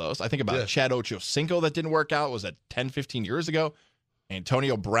variety of those. I think about Chad Ochocinco that didn't work out. Was that 10, 15 years ago?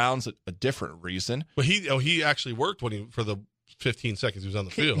 Antonio Brown's a different reason. But he actually worked for the 15 seconds he was on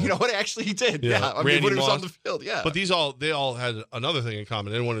the field. You know what? Actually, he did. Yeah. I mean, when he was on the field, yeah. But they all had another thing in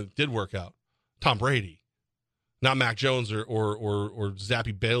common. Anyone who did work out, Tom Brady, not Mac Jones or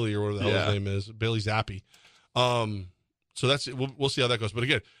Zappy Bailey or whatever the hell his name is, Bailey Zappi. So that's we'll see how that goes. But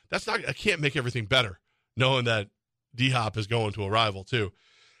again, I can't make everything better knowing that D-Hop is going to a rival too.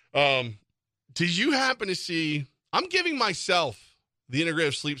 Did you happen to see? I'm giving myself the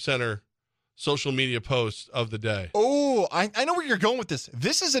Integrative Sleep Center social media post of the day. Oh, I know where you're going with this.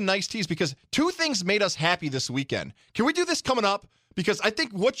 This is a nice tease because two things made us happy this weekend. Can we do this coming up? Because I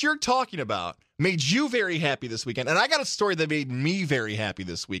think what you're talking about made you very happy this weekend. And I got a story that made me very happy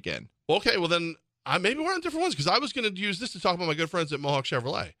this weekend. Okay, well then maybe we're on different ones because I was going to use this to talk about my good friends at Mohawk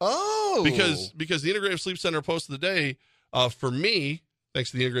Chevrolet. Oh. Because the Integrative Sleep Center post of the day, for me,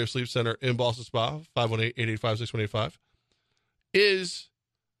 thanks to the Integrative Sleep Center in Boston Spa, 518-885-6185, is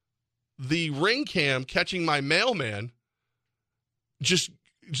the ring cam catching my mailman just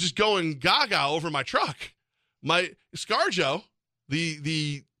going gaga over my truck. My ScarJo,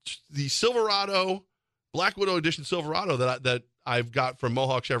 the Silverado, Black Widow Edition Silverado that I've got from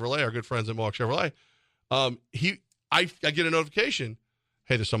Mohawk Chevrolet, our good friends at Mohawk Chevrolet, I get a notification,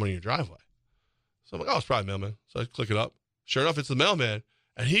 hey, there's someone in your driveway. So I'm like, oh, it's probably mailman. So I click it up. Sure enough, it's the mailman.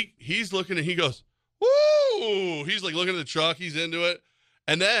 And he's looking and he goes, woo! He's like looking at the truck. He's into it.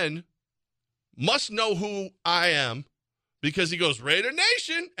 And then must know who I am because he goes, Raider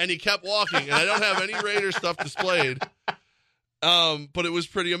Nation. And he kept walking. And I don't have any Raider stuff displayed. But it was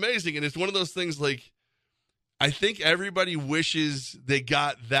pretty amazing. And it's one of those things like, I think everybody wishes they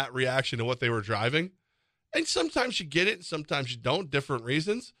got that reaction to what they were driving. And sometimes you get it, and sometimes you don't, different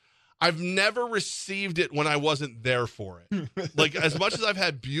reasons. I've never received it when I wasn't there for it. Like, as much as I've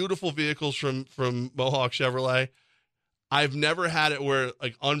had beautiful vehicles from Mohawk Chevrolet, I've never had it where,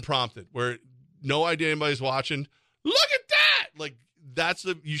 like, unprompted, where no idea anybody's watching. Look at that! Like,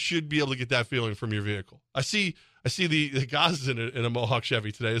 you should be able to get that feeling from your vehicle. I see the guys in a Mohawk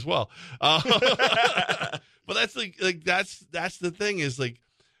Chevy today as well. But that's that's the thing is like,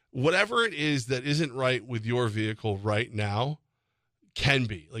 whatever it is that isn't right with your vehicle right now can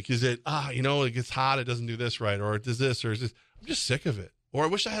be. Like, is it, it gets hot, it doesn't do this right, or it does this, or is this, I'm just sick of it. Or I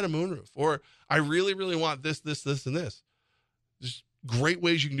wish I had a moonroof, or I really, really want this, and this. There's great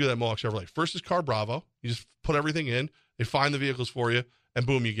ways you can do that at Mohawk Chevrolet. First is Car Bravo. You just put everything in, they find the vehicles for you, and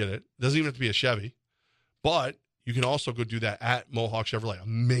boom, you get it. It doesn't even have to be a Chevy. But you can also go do that at Mohawk Chevrolet.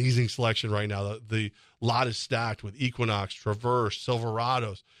 Amazing selection right now. The lot is stacked with Equinox, Traverse,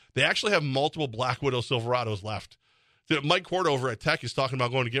 Silverados. They actually have multiple Black Widow Silverados left. Mike Cord over at Tech is talking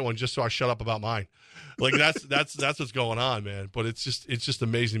about going to get one just so I shut up about mine. Like that's what's going on, man. But it's just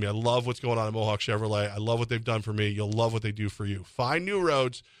amazing to me. I love what's going on at Mohawk Chevrolet. I love what they've done for me. You'll love what they do for you. Find new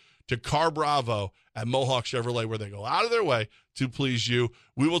roads to Car Bravo at Mohawk Chevrolet, where they go out of their way to please you.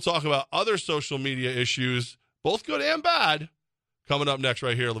 We will talk about other social media issues, both good and bad, coming up next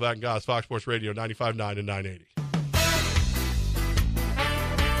right here. Levack and Goss, Fox Sports Radio, 95.9 and 980.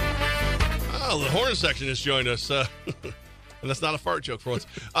 The Horn section has joined us. And that's not a fart joke for once.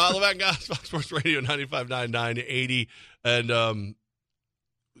 Levack and Goss, Fox Sports Radio, 95.9 and 980. And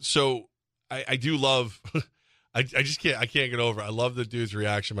so I do love, I can't get over it. I love the dude's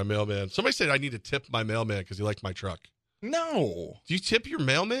reaction, my mailman. Somebody said I need to tip my mailman because he liked my truck. No. Do you tip your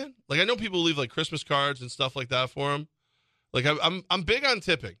mailman? Like, I know people leave like Christmas cards and stuff like that for him. Like, I'm big on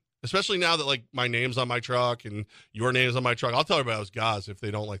tipping, especially now that like my name's on my truck and your name's on my truck. I'll tell everybody I was Gaz if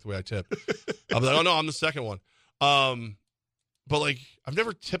they don't like the way I tip. I'll be like, oh no, I'm the second one. But like, I've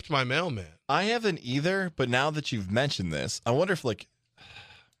never tipped my mailman. I haven't either. But now that you've mentioned this, I wonder if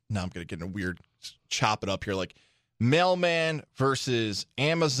now I'm gonna get in a weird chop it up here, like mailman versus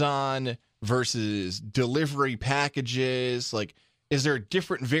Amazon versus delivery packages. Like, is there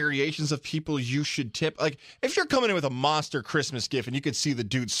different variations of people you should tip? Like, if you're coming in with a monster Christmas gift and you could see the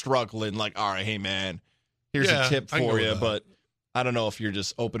dude struggling, like, all right, hey, man, here's a tip for you. But I don't know if you're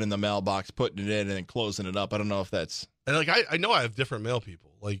just opening the mailbox, putting it in, and then closing it up. I don't know if that's... And, like, I know I have different mail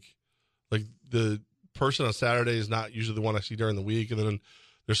people. Like the person on Saturday is not usually the one I see during the week. And then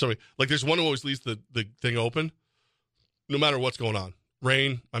there's somebody... Like, there's one who always leaves the thing open no matter what's going on.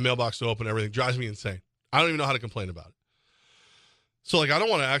 Rain, my mailbox is open, everything drives me insane. I don't even know how to complain about it. So, like, I don't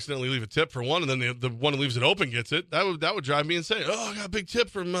want to accidentally leave a tip for one, and then the one who leaves it open gets it. That would drive me insane. Oh, I got a big tip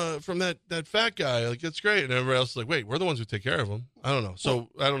from that fat guy. Like, that's great. And everybody else is like, wait, we're the ones who take care of him. I don't know. So,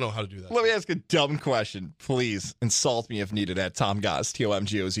 I don't know how to do that. Let me ask a dumb question. Please insult me if needed at Tom Goss,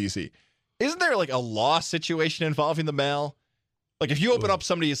 TOMGOZZ. Isn't there, like, a law situation involving the mail? Like, if you open up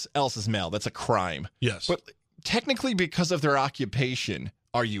somebody else's mail, that's a crime. Yes. But technically, because of their occupation,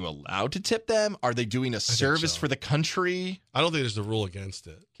 are you allowed to tip them? Are they doing a service for the country? I don't think there's a rule against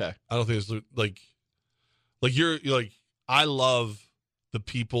it. Okay. I don't think there's like you're like, I love the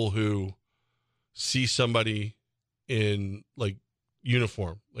people who see somebody in like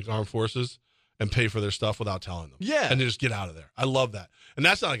uniform, like armed forces, and pay for their stuff without telling them. Yeah. And they just get out of there. I love that. And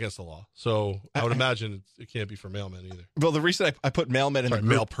that's not against the law. So I would imagine it can't be for mailmen either. Well, the reason I put mailmen in the group,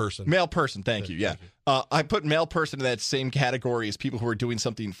 mail person. Mail person, thank you. Yeah. I put mail person in that same category as people who are doing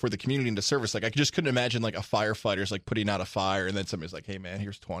something for the community and the service. Like, I just couldn't imagine like a firefighter's like putting out a fire and then somebody's like, hey, man,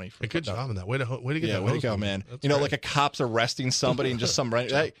 here's 20. For good job on that. Way to get that. Way to go, man. That's great. like a cop's arresting somebody and just some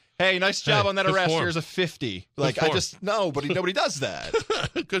hey, nice job on that arrest. Form. Here's a 50. Like, I just, nobody does that.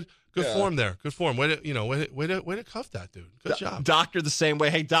 Good form there. Good form. Way to cuff that dude. Good job. Doctor the same way.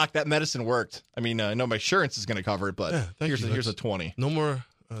 Hey, doc, that medicine worked. I mean, I know my insurance is going to cover it, but here's a 20. No more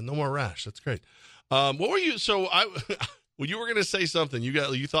rash. That's great. What were you? So well, you were going to say something.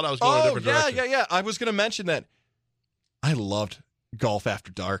 You thought I was going a different direction. Yeah. I was going to mention that I loved golf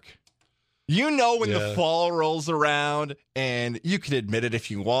after dark. When the fall rolls around, and you can admit it if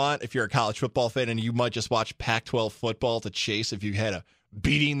you want, if you're a college football fan, and you might just watch Pac-12 football to chase if you had a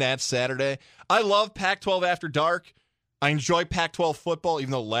beating that Saturday. I love Pac-12 after dark. I enjoy Pac-12 football,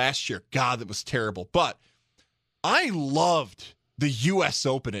 even though last year, God, that was terrible. But I loved the U.S.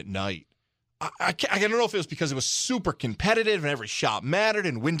 Open at night. I don't know if it was because it was super competitive and every shot mattered,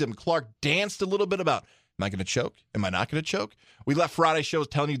 and Wyndham Clark danced a little bit about, am I going to choke? Am I not going to choke? We left Friday's show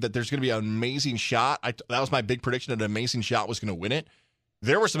telling you that there's going to be an amazing shot. That was my big prediction, that an amazing shot was going to win it.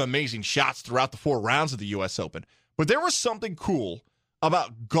 There were some amazing shots throughout the 4 rounds of the U.S. Open. But there was something cool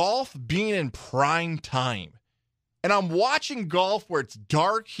about golf being in prime time. And I'm watching golf where it's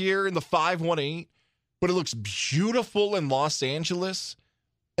dark here in the 518, but it looks beautiful in Los Angeles.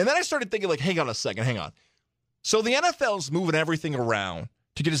 And then I started thinking, like, hang on. So the NFL's moving everything around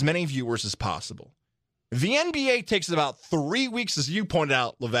to get as many viewers as possible. The NBA takes about 3 weeks, as you pointed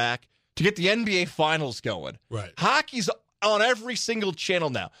out, Levack, to get the NBA Finals going. Right. Hockey's on every single channel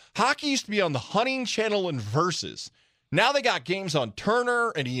now. Hockey used to be on the Hunting Channel and Versus. Now they got games on Turner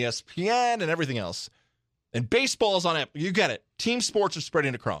and ESPN and everything else. And baseball's on it. You get it. Team sports are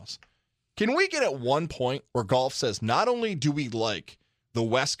spreading across. Can we get at one point where golf says, not only do we like the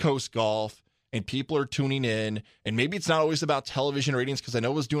West Coast golf and people are tuning in, and maybe it's not always about television ratings because I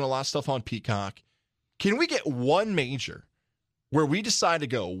know it was doing a lot of stuff on Peacock. Can we get one major where we decide to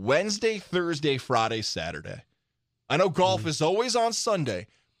go Wednesday, Thursday, Friday, Saturday? I know golf is always on Sunday,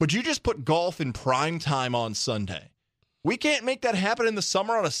 but you just put golf in prime time on Sunday. We can't make that happen in the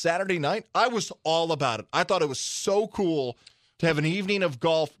summer on a Saturday night. I was all about it. I thought it was so cool to have an evening of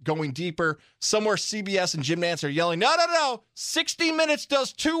golf going deeper. Somewhere CBS and Jim Nantz are yelling, no. 60 Minutes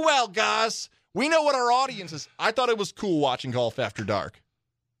does too well, guys. We know what our audience is. I thought it was cool watching golf after dark.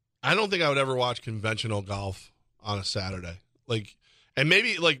 I don't think I would ever watch conventional golf on a Saturday. And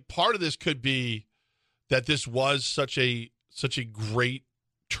maybe part of this could be that this was such a great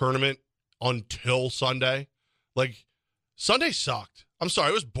tournament until Sunday. Sunday sucked. I'm sorry,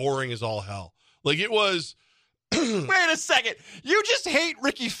 it was boring as all hell. It was. Wait a second. You just hate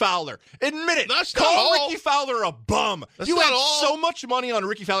Ricky Fowler. Admit it. That's Call Ricky Fowler a bum. You had so much money on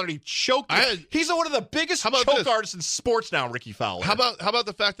Ricky Fowler and he choked. He's one of the biggest choke artists in sports now, Ricky Fowler. How about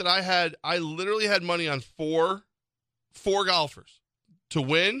the fact that I literally had money on four golfers to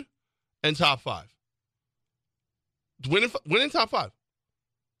win and top 5. Win in top 5.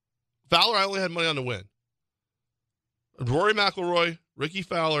 Fowler, I only had money on to win. Rory McIlroy, Ricky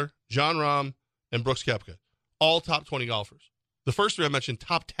Fowler, Jon Rahm, and Brooks Koepka. All top 20 golfers. The first 3 I mentioned,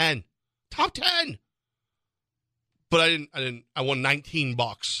 top 10. Top 10. But I won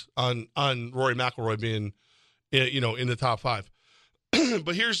 $19 on Rory McIlroy being, in the top 5.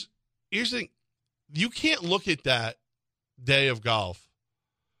 But here's the thing. You can't look at that day of golf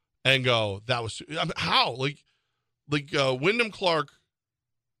and go, that was how? Wyndham Clark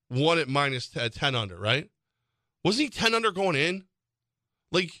won at 10 under, right? Wasn't he 10 under going in?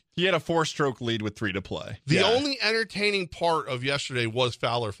 He had a 4-stroke lead with 3 to play. The only entertaining part of yesterday was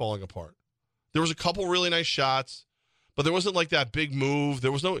Fowler falling apart. There was a couple really nice shots, but there wasn't that big move.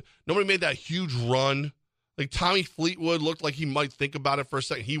 There was nobody made that huge run. Tommy Fleetwood looked like he might think about it for a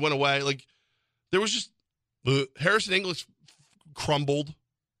second. He went away. There was just Harrison English crumbled.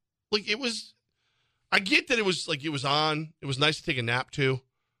 It was. I get that it was it was on. It was nice to take a nap too.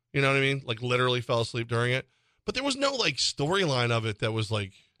 You know what I mean? Literally fell asleep during it. But there was no storyline of it that was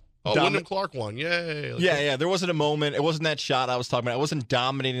Wyndham Clark won. Yay. Yeah. There wasn't a moment. It wasn't that shot I was talking about. It wasn't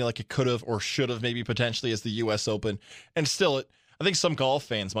dominating like it could have or should have maybe potentially as the U.S. Open. And still, I think some golf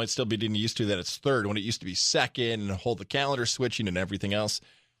fans might still be getting used to that it's third when it used to be second and hold the calendar switching and everything else.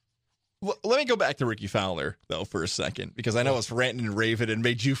 Let me go back to Ricky Fowler, though, for a second, because I know it's ranting and raving and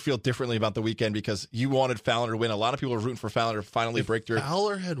made you feel differently about the weekend because you wanted Fowler to win. A lot of people are rooting for Fowler to finally break through.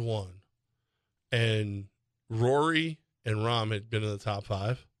 Fowler had won and Rory and Rahm had been in the top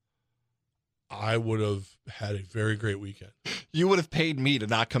 5, I would have had a very great weekend. You would have paid me to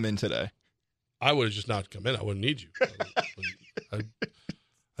not come in today. I would have just not come in. I wouldn't need you. I'd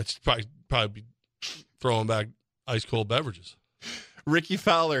probably be throwing back ice cold beverages. Ricky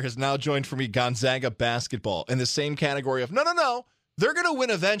Fowler has now joined for me Gonzaga basketball in the same category of no. They're going to win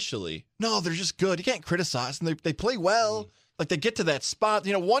eventually. No, they're just good. You can't criticize them. They play well. Like, they get to that spot.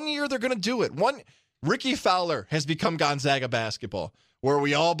 1 year they're going to do it. Ricky Fowler has become Gonzaga basketball, where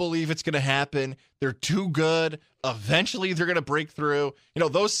we all believe it's going to happen. They're too good. Eventually they're going to break through.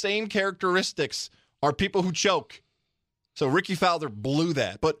 Those same characteristics are people who choke. So Ricky Fowler blew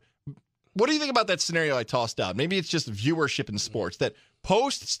that. But what do you think about that scenario I tossed out? Maybe it's just viewership in sports, that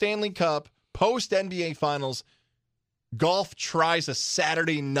post-Stanley Cup, post-NBA Finals, golf tries a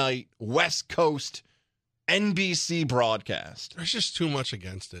Saturday night West Coast NBC broadcast. There's just too much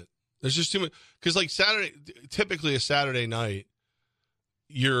against it. There's just too much. Because, typically a Saturday night,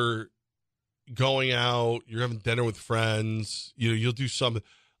 you're going out, you're having dinner with friends, you'll do something.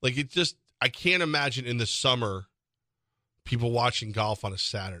 I can't imagine in the summer people watching golf on a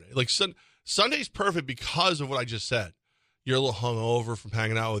Saturday. Sunday's perfect because of what I just said. You're a little hungover from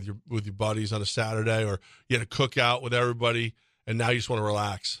hanging out with your buddies on a Saturday, or you had a cookout with everybody, and now you just want to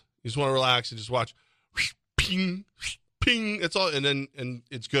relax. You just want to relax and just watch ping, ping. That's all, and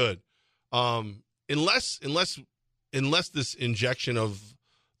it's good. Unless this injection of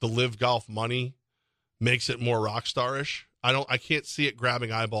the live golf money makes it more rock star-ish, I can't see it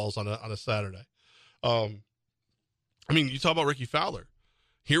grabbing eyeballs on a Saturday. You talk about Ricky Fowler.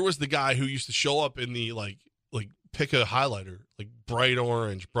 Here was the guy who used to show up in the pick a highlighter, bright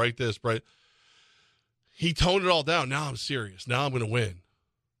orange, bright this, bright. He toned it all down. Now I'm serious. Now I'm going to win.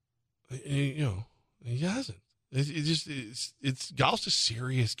 He hasn't. It's golf's a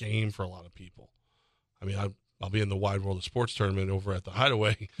serious game for a lot of people. I'll be in the Wide World of Sports tournament over at the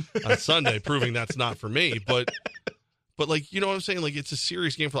Hideaway on Sunday, proving that's not for me. But you know what I'm saying? It's a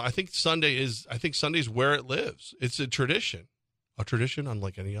serious game I think Sunday's where it lives. It's a tradition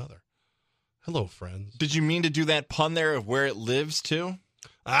unlike any other. Hello, friends. Did you mean to do that pun there of where it lives too?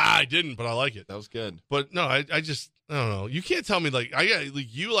 I didn't, but I like it. That was good. But no, I don't know. You can't tell me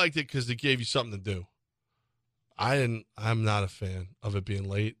you liked it because it gave you something to do. I'm not a fan of it being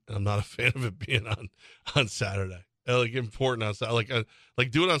late, and I'm not a fan of it being on Saturday. Important on Saturday.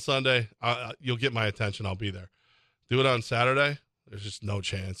 Do it on Sunday. You'll get my attention. I'll be there. Do it on Saturday. There's just no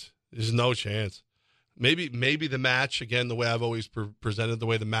chance. There's no chance. Maybe the match, again, the way I've always presented the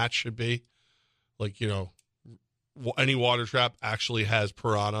way the match should be. Any water trap actually has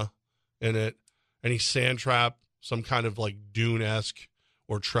piranha in it. Any sand trap, some kind of dune-esque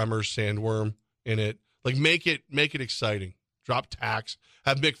or Tremors sandworm in it. Make it exciting. Drop tacks.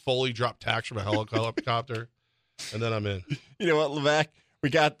 Have Mick Foley drop tacks from a helicopter, and then I'm in. You know what, Levack?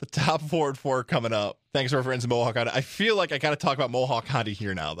 We got the top 4 and 4 coming up. Thanks to our friends in Mohawk Honda. I feel like I got to talk about Mohawk Honda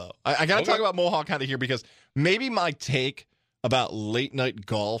here now, though. I got to talk about Mohawk Honda here because maybe my take about late night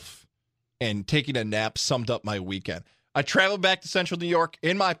golf and taking a nap summed up my weekend. I traveled back to Central New York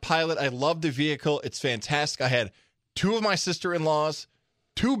in my Pilot. I love the vehicle. It's fantastic. I had 2 of my sister-in-laws,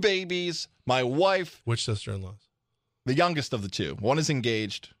 2 babies, my wife. Which sister-in-laws? The youngest of the 2. One is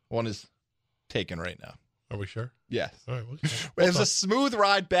engaged. One is taken right now. Are we sure? Yes. All right. It was a smooth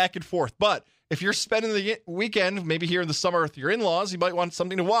ride back and forth. But if you're spending the weekend, maybe here in the summer with your in-laws, you might want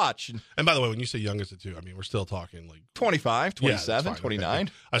something to watch. And by the way, when you say youngest of 2, we're still talking 25, 27, 29.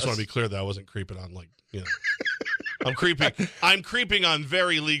 Okay. I just want to be clear that I wasn't creeping on I'm creeping on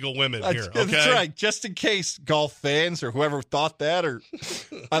very legal women here. Okay? That's right. Just in case golf fans or whoever thought that,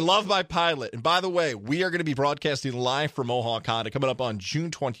 I love my Pilot. And by the way, we are going to be broadcasting live from Mohawk Honda coming up on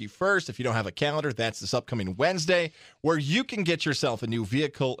June 21st. If you don't have a calendar, that's this upcoming Wednesday, where you can get yourself a new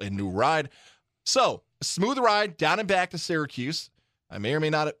vehicle and new ride. So, smooth ride down and back to Syracuse. I may or may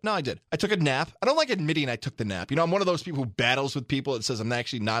not have. No, I did. I took a nap. I don't like admitting I took the nap. I'm one of those people who battles with people and says I'm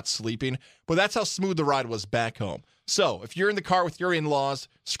actually not sleeping. But that's how smooth the ride was back home. So if you're in the car with your in-laws,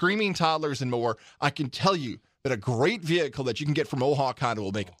 screaming toddlers and more, I can tell you that a great vehicle that you can get from Mohawk Honda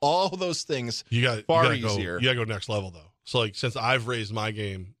will make all those things far easier. You got to go next level, though. So since I've raised my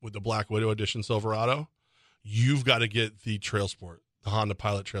game with the Black Widow Edition Silverado, you've got to get the Trail Sport. The Honda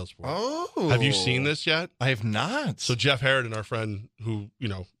Pilot Trail Sport. Oh. Have you seen this yet? I have not. So Jeff Harridan, our friend who,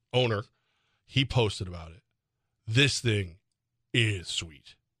 owner, he posted about it. This thing is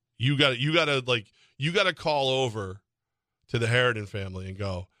sweet. You got to call over to the Harridan family and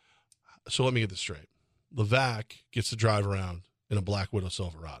go, so let me get this straight. Levack gets to drive around in a Black Widow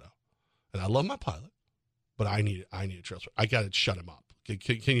Silverado. And I love my Pilot, but I need a Trail Sport. I got to shut him up.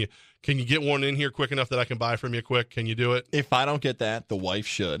 Can you get one in here quick enough that I can buy from you quick? Can you do it? If I don't get that, the wife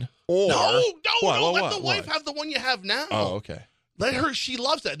should. Or no. Let the wife have the one you have now. Oh, okay. Let her. She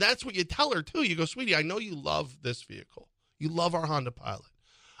loves that. That's what you tell her too. You go, sweetie, I know you love this vehicle. You love our Honda Pilot.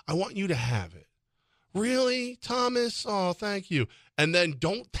 I want you to have it. Really, Thomas? Oh, thank you. And then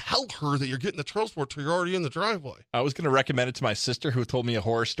don't tell her that you're getting the Trail Sport till you're already in the driveway. I was going to recommend it to my sister, who told me a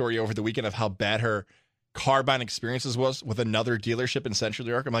horror story over the weekend of how bad her car buying experiences was with another dealership in Central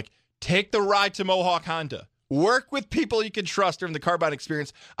New York. I'm like, take the ride to Mohawk Honda. Work with people you can trust during the car buying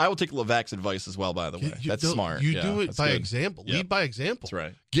experience. I will take Levack's advice as well, by the way. That's smart. You do it by example. Yep. Lead by example. That's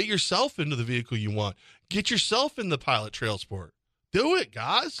right. Get yourself into the vehicle you want. Get yourself in the Pilot Trail Sport. Do it,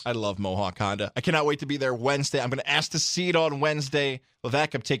 guys. I love Mohawk Honda. I cannot wait to be there Wednesday. I'm going to ask to see it on Wednesday.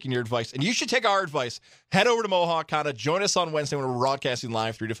 Levack, I'm taking your advice. And you should take our advice. Head over to Mohawk Honda. Join us on Wednesday when we're broadcasting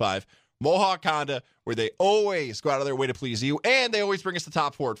live 3 to 5. Mohawk Honda, where they always go out of their way to please you, and they always bring us the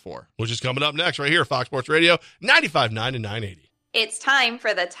top 4 at 4. Which is coming up next right here, Fox Sports Radio, 95.9 and 980. It's time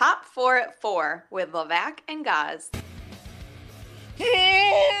for the top 4 at 4 with Levack and Gaz.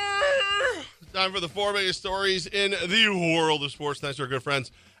 Time for the 4 biggest stories in the world of sports. Thanks to our good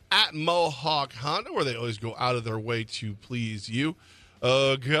friends at Mohawk Honda, where they always go out of their way to please you.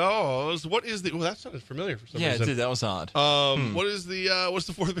 Goes. What is the? Oh, that sounded familiar for some reason. Yeah, that was odd. What is the? What's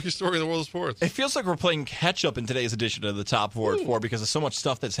the 4th biggest story in the world of sports? It feels like we're playing catch up in today's edition of the top 4 at 4 because of so much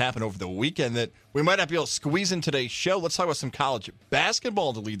stuff that's happened over the weekend that we might not be able to squeeze in today's show. Let's talk about some college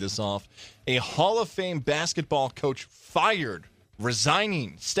basketball to lead this off. A Hall of Fame basketball coach fired,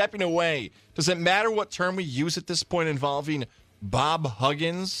 resigning, stepping away. Does it matter what term we use at this point involving Bob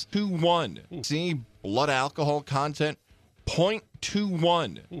Huggins? 2-1. See blood alcohol content.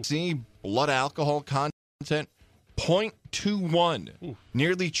 0.21. See blood alcohol content. 0.21.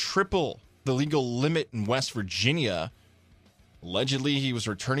 Nearly triple the legal limit in West Virginia. Allegedly, he was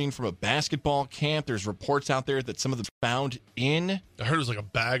returning from a basketball camp. There's reports out there that some of them found in. I heard it was like a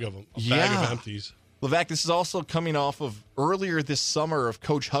bag of them. Bag of empties. Levack, this is also coming off of earlier this summer of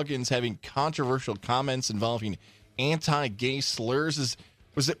Coach Huggins having controversial comments involving anti-gay slurs.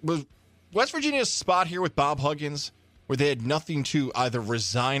 Was West Virginia's spot here with Bob Huggins where they had nothing to either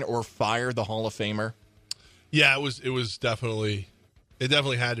resign or fire the Hall of Famer? Yeah, it was definitely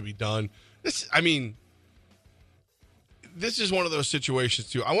had to be done. This is one of those situations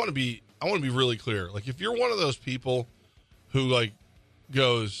too. I want to be really clear. Like, if you're one of those people who like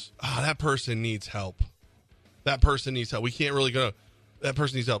goes, that person needs help. That person needs help. We can't really go. That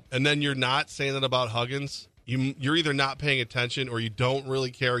person needs help. And then you're not saying that about Huggins. You're either not paying attention or you don't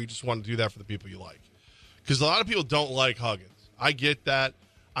really care. You just want to do that for the people you like. Because a lot of people don't like Huggins. I get that.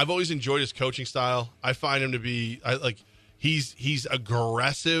 I've always enjoyed his coaching style. I find him to be he's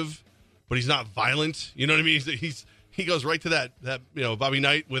aggressive, but he's not violent. You know what I mean? He goes right to that Bobby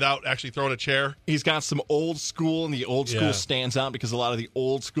Knight without actually throwing a chair. He's got some old school, and the old school stands out because a lot of the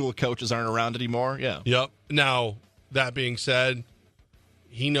old school coaches aren't around anymore. Yeah. Yep. Now, that being said,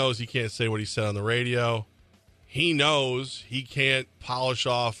 he knows he can't say what he said on the radio. He knows he can't polish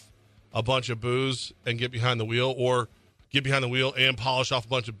off a bunch of booze and get behind the wheel, or get behind the wheel and polish off a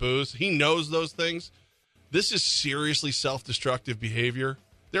bunch of booze. He knows those things. This is seriously self-destructive behavior.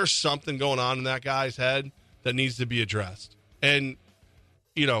 There's something going on in that guy's head that needs to be addressed. And,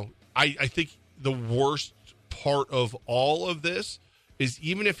 I think the worst part of all of this is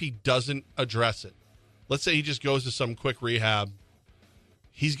even if he doesn't address it, let's say he just goes to some quick rehab,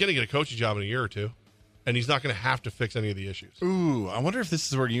 he's going to get a coaching job in a year or two, and he's not going to have to fix any of the issues. Ooh, I wonder if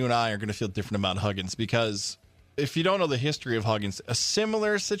this is where you and I are going to feel different about Huggins, because if you don't know the history of Huggins, a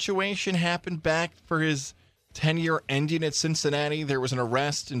similar situation happened back for his 10-year ending at Cincinnati. There was an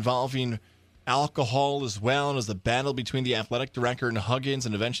arrest involving alcohol as well, and it was the battle between the athletic director and Huggins,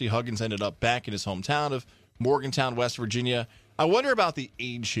 and eventually Huggins ended up back in his hometown of Morgantown, West Virginia. I wonder about the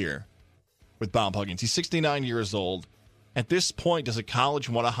age here with Bob Huggins. He's 69 years old. At this point, does a college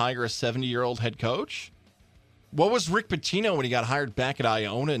want to hire a 70-year-old head coach? What was Rick Pitino when he got hired back at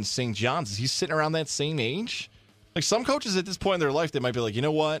Iona and St. John's? Is he sitting around that same age? Like, some coaches at this point in their life, they might be like, you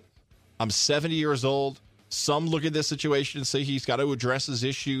know what? I'm 70 years old. Some look at this situation and say he's got to address his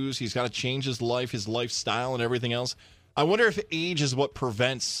issues. He's got to change his life, his lifestyle, and everything else. I wonder if age is what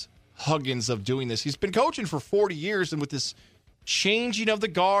prevents Huggins of doing this. He's been coaching for 40 years, and with this changing of the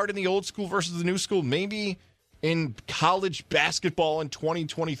guard in the old school versus the new school, maybe in college basketball in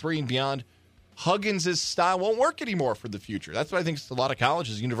 2023 and beyond, Huggins' style won't work anymore for the future. That's what I think a lot of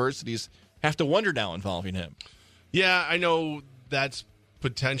colleges, universities have to wonder now involving him. Yeah, I know that's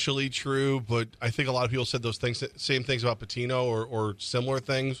potentially true, but I think a lot of people said those same things about Pitino or similar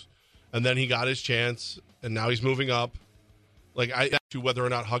things, and then he got his chance, and now he's moving up. Like, to whether or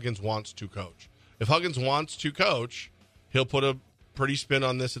not Huggins wants to coach. If Huggins wants to coach, he'll put a pretty spin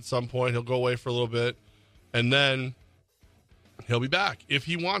on this at some point. He'll go away for a little bit, and then he'll be back if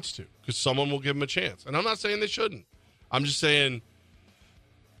he wants to, because someone will give him a chance. And I'm not saying they shouldn't. I'm just saying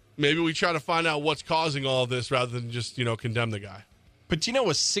maybe we try to find out what's causing all of this rather than just, condemn the guy. Patino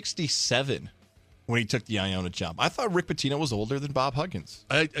was 67 when he took the Iona job. I thought Rick Pitino was older than Bob Huggins.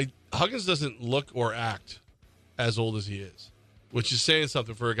 Huggins doesn't look or act as old as he is, which is saying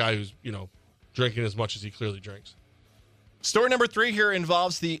something for a guy who's, drinking as much as he clearly drinks. Story number 3 here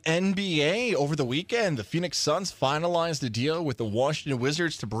involves the NBA. Over the weekend, the Phoenix Suns finalized a deal with the Washington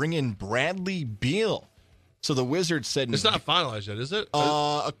Wizards to bring in Bradley Beal. So the Wizards said... It's not finalized yet, is it?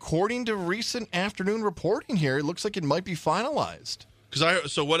 According to recent afternoon reporting here, it looks like it might be finalized.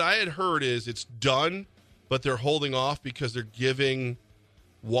 So what I had heard is it's done, but they're holding off because they're giving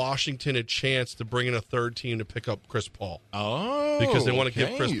Washington a chance to bring in a third team to pick up Chris Paul. Oh, because they want to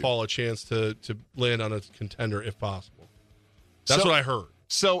give Chris Paul a chance to land on a contender if possible. That's what I heard.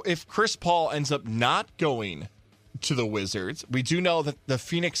 So if Chris Paul ends up not going to the Wizards, we do know that the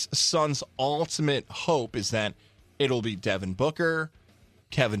Phoenix Suns' ultimate hope is that it'll be Devin Booker,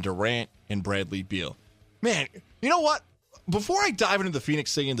 Kevin Durant, and Bradley Beal. Man, you know what? Before I dive into the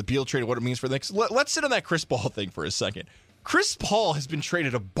Phoenix thing and the Beal trade and what it means for the Knicks, let's sit on that Chris Paul thing for a second. Chris Paul has been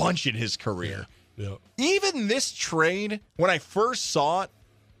traded a bunch in his career. Yeah. Even this trade, when I first saw it,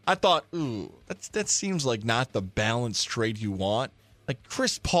 I thought, ooh, that seems like not the balanced trade you want. Like,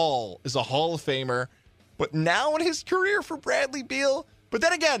 Chris Paul is a Hall of Famer, but now in his career for Bradley Beal. But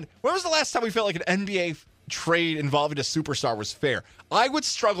then again, when was the last time we felt like an NBA trade involving a superstar was fair? I would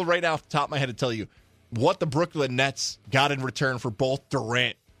struggle right now off the top of my head to tell you what the Brooklyn Nets got in return for both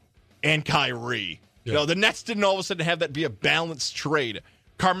Durant and Kyrie. Yeah. The Nets didn't all of a sudden have that be a balanced trade.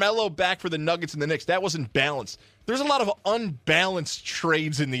 Carmelo back for the Nuggets and the Knicks. That wasn't balanced. There's a lot of unbalanced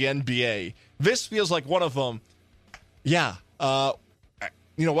trades in the NBA. This feels like one of them. Yeah.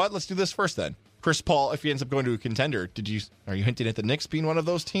 You know what? Let's do this first then. Chris Paul, if he ends up going to a contender, are you hinting at the Knicks being one of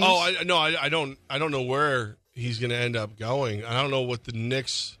those teams? Oh, I don't know where he's going to end up going. I don't know what the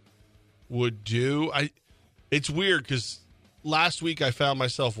Knicks would do. It's weird because last week I found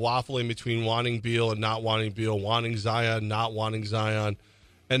myself waffling between wanting Beal and not wanting Beal, wanting Zion, not wanting Zion.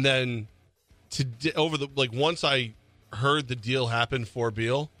 And then once I heard the deal happen for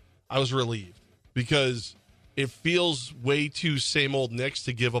Beal, I was relieved because it feels way too same old Knicks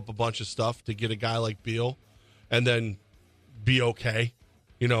to give up a bunch of stuff to get a guy like Beal and then be okay.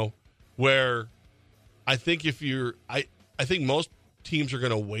 Where I think I think most teams are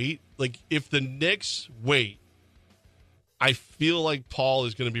going to wait. Like, if the Knicks wait, I feel like Paul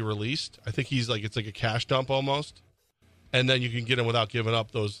is going to be released. I think it's like a cash dump almost. And then you can get him without giving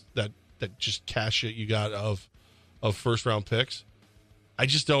up those that just cash shit you got of first round picks. I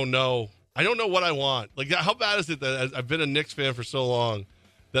just don't know. I don't know what I want. Like, how bad is it that I've been a Knicks fan for so long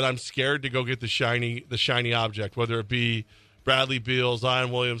that I'm scared to go get the shiny object, whether it be Bradley Beal,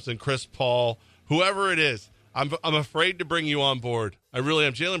 Zion Williamson, Chris Paul, whoever it is. I'm afraid to bring you on board. I really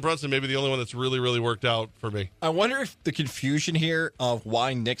am. Jalen Brunson may be the only one that's really, really worked out for me. I wonder if the confusion here of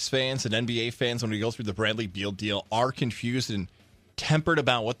why Knicks fans and NBA fans, when we go through the Bradley Beal deal, are confused and tempered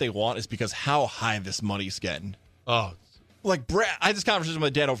about what they want is because how high this money's getting. Oh, like I had this conversation with my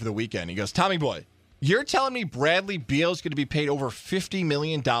dad over the weekend. He goes, Tommy boy, you're telling me Bradley Beal is going to be paid over $50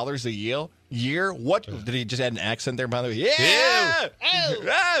 million a year? What? Did he just add an accent there, by the way? Yeah!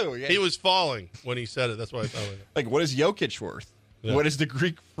 Oh, yeah. He was falling when he said it. That's why I thought like, what is Jokic worth? Yeah. What is the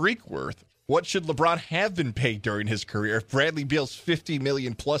Greek Freak worth? What should LeBron have been paid during his career if Bradley Beal's $50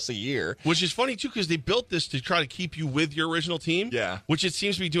 million plus a year? Which is funny, too, because they built this to try to keep you with your original team. Yeah. Which it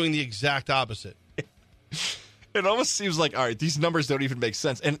seems to be doing the exact opposite. It almost seems like, all right, these numbers don't even make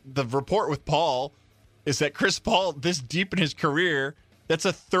sense. And the report with Paul is that Chris Paul, this deep in his career, that's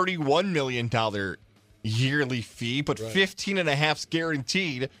a $31 million yearly fee, but right. 15.5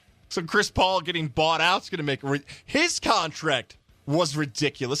 guaranteed. So Chris Paul getting bought out is going to make his contract was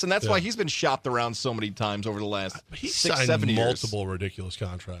ridiculous, and that's why he's been shopped around so many times over the last 6-7 years. Multiple ridiculous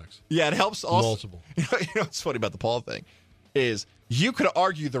contracts. Yeah, it helps also. Multiple. You know what's funny about the Paul thing is you could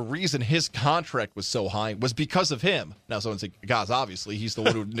argue the reason his contract was so high was because of him. Now, someone's like, guys, obviously, he's the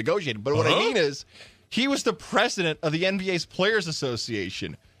one who negotiated. But what I mean is he was the president of the NBA's Players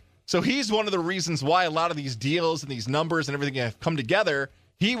Association. So he's one of the reasons why a lot of these deals and these numbers and everything have come together.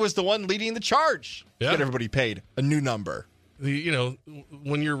 He was the one leading the charge. Yeah. Get everybody paid a new number.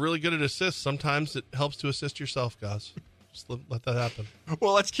 When you're really good at assists, sometimes it helps to assist yourself, guys. Just let that happen.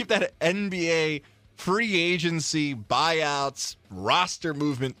 Well, let's keep that NBA free agency, buyouts, roster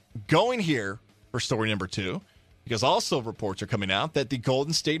movement going here for story number 2. Because also reports are coming out that the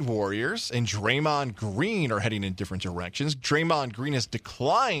Golden State Warriors and Draymond Green are heading in different directions. Draymond Green has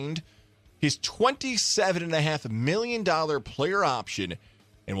declined his $27.5 million player option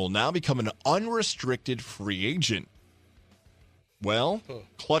and will now become an unrestricted free agent. Well,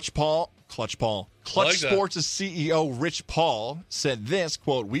 Clutch Sports' CEO Rich Paul said this,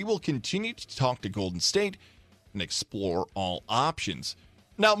 quote, "We will continue to talk to Golden State and explore all options."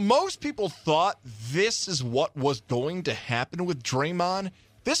 Now, most people thought this is what was going to happen with Draymond.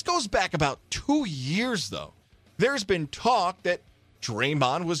 This goes back about 2 years, though. There's been talk that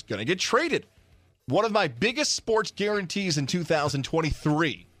Draymond was going to get traded. One of my biggest sports guarantees in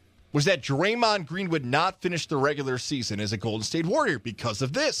 2023 was that Draymond Green would not finish the regular season as a Golden State Warrior because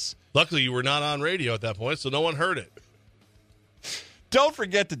of this. Luckily, you were not on radio at that point, so no one heard it. Don't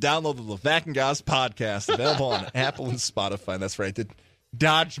forget to download the Levack and Gaz podcast, available on Apple and Spotify. That's right. I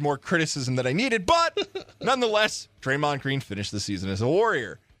dodged more criticism than I needed, but nonetheless, Draymond Green finished the season as a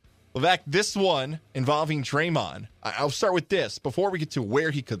Warrior. Levack, this one involving Draymond, I'll start with this before we get to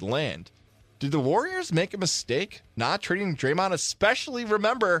where he could land. Did the Warriors make a mistake not trading Draymond? Especially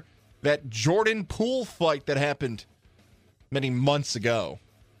remember that Jordan Poole fight that happened many months ago.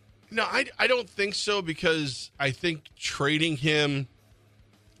 No, I don't think so, because I think trading him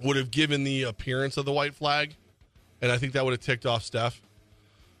would have given the appearance of the white flag, and I think that would have ticked off Steph.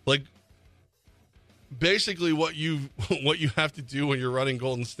 Like, basically what you have to do when you're running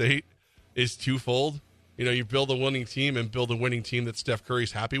Golden State is twofold. You know, you build a winning team and build a winning team that Steph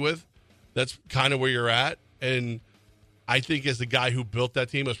Curry's happy with. That's kind of where you're at. And I think as the guy who built that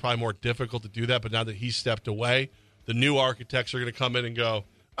team, it was probably more difficult to do that. But now that he's stepped away, the new architects are going to come in and go,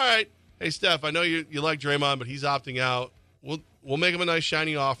 all right, hey, Steph, I know you like Draymond, but he's opting out. We'll make him a nice,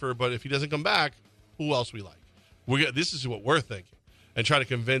 shiny offer. But if he doesn't come back, who else we like? This is what we're thinking. And try to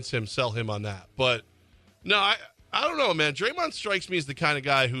convince him, sell him on that. But, no, I don't know, man. Draymond strikes me as the kind of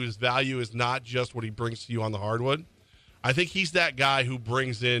guy whose value is not just what he brings to you on the hardwood. I think he's that guy who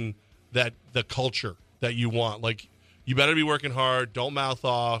brings in the culture that you want. Like, you better be working hard. Don't mouth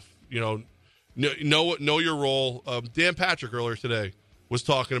off. You know your role. Dan Patrick earlier today was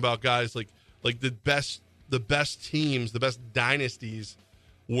talking about guys like the best teams, the best dynasties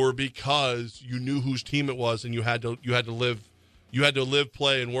were because you knew whose team it was, and you had to live,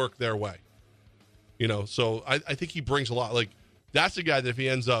 play, and work their way. You know, so I think he brings a lot. Like, that's a guy that if he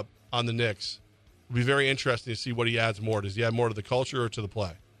ends up on the Knicks, it'll be very interesting to see what he adds more. Does he add more to the culture or to the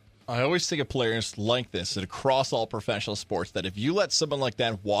play? I always think of players like this and across all professional sports that if you let someone like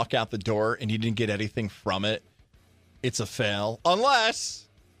that walk out the door and you didn't get anything from it, it's a fail. Unless,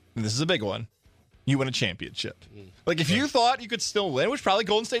 and this is a big one, you win a championship. Like, if you thought you could still win, which probably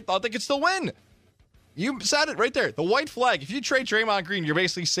Golden State thought they could still win. You said it right there. The white flag. If you trade Draymond Green, you're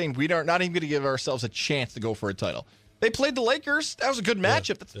basically saying we are not even going to give ourselves a chance to go for a title. They played the Lakers. That was a good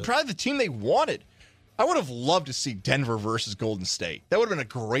matchup. That's probably the team they wanted. I would have loved to see Denver versus Golden State. That would have been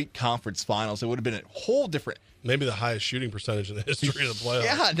a great conference finals. It would have been a whole different... Maybe the highest shooting percentage in the history of the playoffs.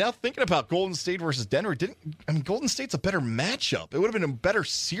 Yeah, now thinking about Golden State versus Denver, Golden State's a better matchup. It would have been a better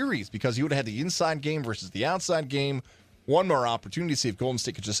series because you would have had the inside game versus the outside game. One more opportunity to see if Golden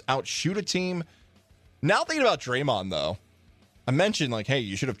State could just outshoot a team. Now thinking about Draymond, though, I mentioned, hey,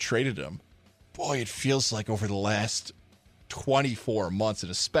 you should have traded him. Boy, it feels like over the last 24 months,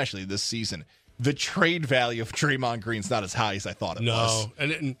 and especially this season, the trade value of Draymond Green's not as high as I thought it was. No,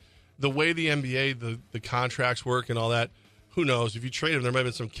 and the way the NBA, the contracts work and all that, who knows? If you trade him, there might have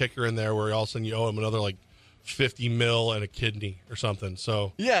been some kicker in there where all of a sudden you owe him another, $50 million and a kidney or something.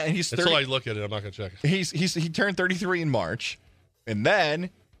 So yeah, and he's until I look at it, I'm not going to check it. He turned 33 in March, and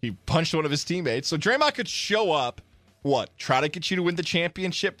then he punched one of his teammates. So Draymond could show up, try to get you to win the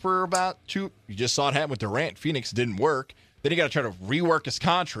championship for about 2. You just saw it happen with Durant. Phoenix didn't work. Then you got to try to rework his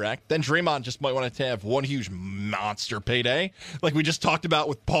contract. Then Draymond just might want to have one huge monster payday, like we just talked about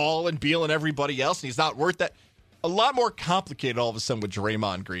with Paul and Beal and everybody else, and he's not worth that. A lot more complicated all of a sudden with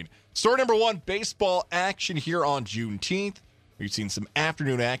Draymond Green. Story number 1, baseball action here on Juneteenth. We've seen some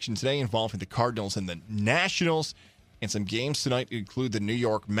afternoon action today involving the Cardinals and the Nationals. And some games tonight include the New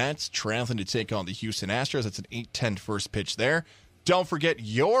York Mets traveling to take on the Houston Astros. That's an 8:10 first pitch there. Don't forget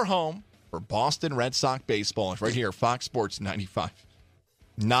your home for Boston Red Sox baseball. It's right here, Fox Sports 95.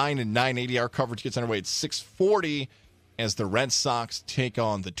 9 and 980. Our coverage gets underway at 6:40 as the Red Sox take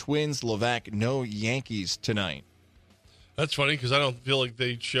on the Twins. Levack, no Yankees tonight. That's funny because I don't feel like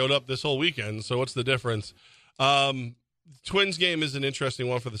they showed up this whole weekend. So what's the difference? Twins game is an interesting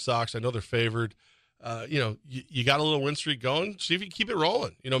one for the Sox. I know they're favored. You got a little win streak going. See if you keep it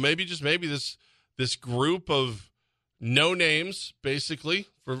rolling. Maybe this group of no names, basically,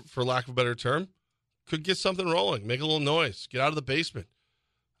 for lack of a better term, could get something rolling, make a little noise, get out of the basement.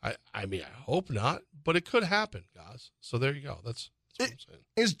 I mean, I hope not, but it could happen, guys. So there you go. That's what I'm saying.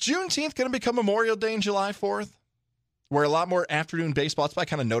 Is Juneteenth going to become Memorial Day and July 4th? Where a lot more afternoon baseball. That's why I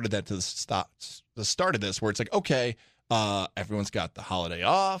kind of noted that to the start of this, where it's like, okay, everyone's got the holiday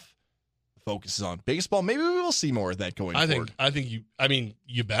off. Focus is on baseball. Maybe we will see more of that going forward. I think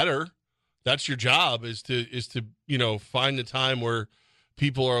you better. That's your job is to find the time where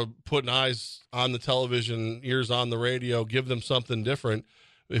people are putting eyes on the television, ears on the radio, give them something different.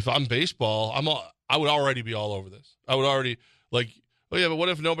 If I'm baseball, I would already be all over this. I would already like, oh yeah, but what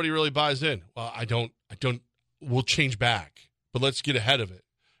if nobody really buys in? Well, I don't. We'll change back, but let's get ahead of it.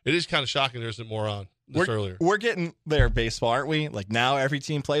 It is kind of shocking there isn't more on this earlier. We're getting there, baseball, aren't we? Like now every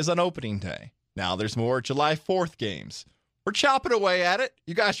team plays on opening day. Now there's more July 4th games. We're chopping away at it.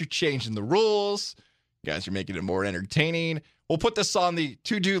 You guys are changing the rules. You guys are making it more entertaining. We'll put this on the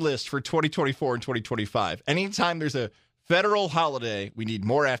to-do list for 2024 and 2025. Anytime there's a federal holiday, we need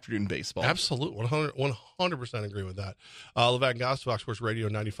more afternoon baseball. Absolutely. 100% agree with that. Levack and Goss, Fox Sports Radio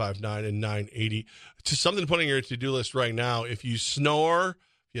 95.9 and 980. To something to put on your to-do list right now, if you snore,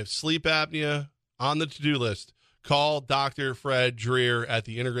 if you have sleep apnea, on the to-do list, call Dr. Fred Dreer at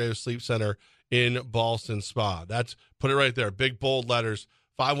the Integrative Sleep Center in Ballston Spa. Put it right there, big bold letters,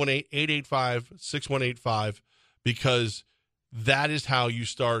 518-885-6185, because that is how you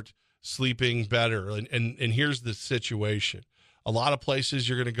start sleeping better. And here's the situation. A lot of places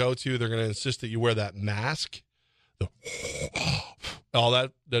you're going to go to, they're going to insist that you wear that mask. No,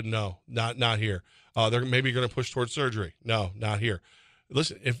 not here. They're maybe going to push towards surgery. No, not here.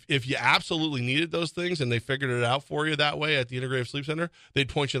 Listen, if you absolutely needed those things and they figured it out for you that way at the Integrative Sleep Center, they'd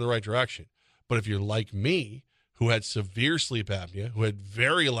point you in the right direction. But if you're like me, who had severe sleep apnea, who had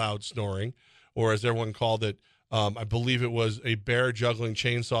very loud snoring, or as everyone called it, I believe it was a bear juggling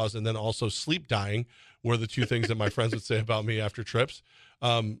chainsaws and then also sleep dying were the two things that my friends would say about me after trips.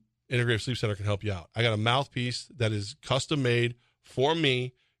 Integrative Sleep Center can help you out. I got a mouthpiece that is custom made for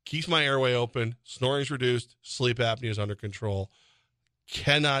me, keeps my airway open, snoring's reduced, sleep apnea is under control.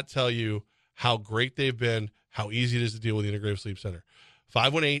 Cannot tell you how great they've been, how easy it is to deal with the Integrative Sleep Center.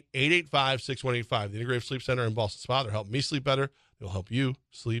 518-885-6185. The Integrative Sleep Center in Ballston Spa. They're helping me sleep better. They'll help you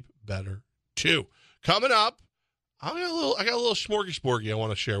sleep better too. Coming up, I got a little smorgasbordy I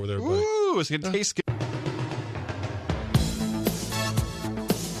want to share with everybody. Ooh, it's going to taste good.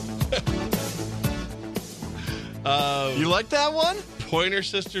 You like that one? Pointer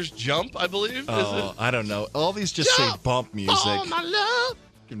Sisters Jump, I believe. Oh, I don't know. All these just Jump! say bump music. Oh, my love.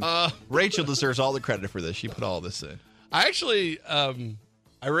 Rachel deserves all the credit for this. She put all this in. I actually, I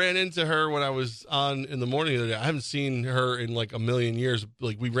ran into her when I was on in the morning the other day. I haven't seen her in like a million years.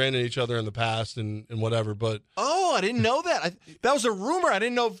 Like we ran into each other in the past and whatever. But oh, I didn't know that. That was a rumor. I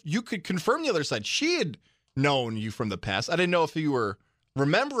didn't know if you could confirm the other side. She had known you from the past. I didn't know if you were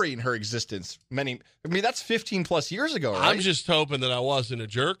remembering her existence. That's 15 plus years ago, right? I'm just hoping that I wasn't a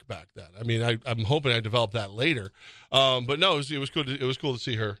jerk back then. I mean, I'm hoping I developed that later. But no, it was cool. It was cool to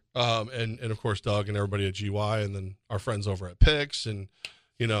see her. And of course, Doug and everybody at GY, and then our friends over at Pix, and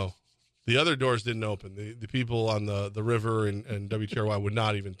the other doors didn't open. The people on the river and WTRY would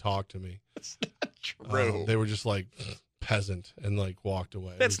not even talk to me. That's not true. They were just like peasant and like walked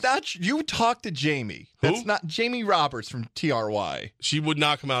away. That's not. You talked to Jamie. Who? That's not Jamie Roberts from TRY. She would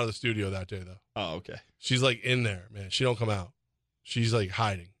not come out of the studio that day, though. Oh, okay. She's like in there, man. She don't come out. She's like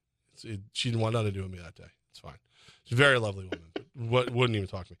hiding. She didn't want nothing to do with me that day. It's fine. She's a very lovely woman. Wouldn't even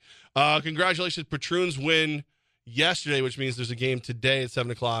talk to me. Congratulations. Patroons win yesterday, which means there's a game today at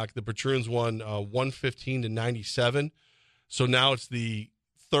 7 o'clock. The Patroons won 115-97. So now it's the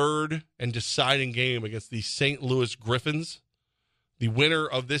third and deciding game against the St. Louis Griffins. The winner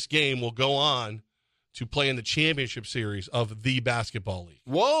of this game will go on to play in the championship series of the basketball league.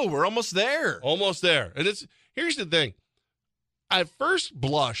 Whoa, we're almost there. Almost there. And here's the thing. At first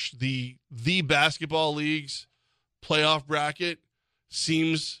blush, the basketball league's playoff bracket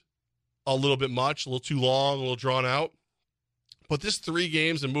seems a little bit much, a little too long, a little drawn out. But this 3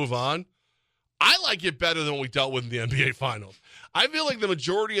 games and move on, I like it better than what we dealt with in the NBA Finals. I feel like the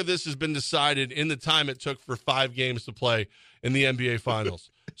majority of this has been decided in the time it took for 5 games to play in the NBA Finals.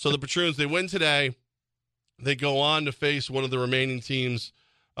 So the Patroons, they win today. They go on to face one of the remaining teams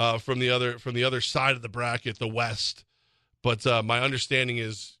from the other side of the bracket, the West. But my understanding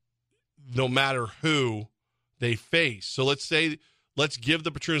is no matter who they face. So let's give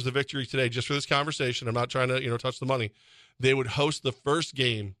the Patroons the victory today just for this conversation. I'm not trying to touch the money. They would host the first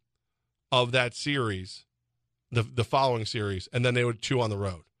game of that series, the following series, and then they would 2 on the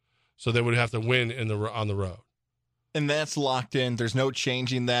road. So they would have to win on the road. and that's locked in. There's no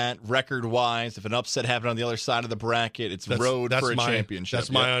changing that record-wise. If an upset happened on the other side of the bracket, it's road for a championship.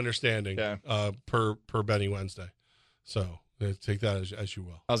 That's my understanding per Benny Wednesday. So take that as you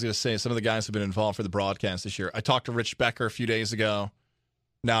will. I was going to say, some of the guys have been involved for the broadcast this year. I talked to Rich Becker a few days ago.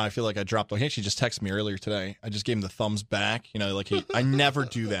 Now I feel like I dropped. He actually just texted me earlier today. I just gave him the thumbs back. I never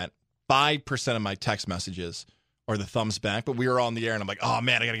do that. 5% of my text messages are the thumbs back, but we were on the air, and I'm like, oh,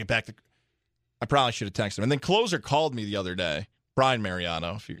 man, I got to get back to... I probably should have texted him. And then Closer called me the other day, Brian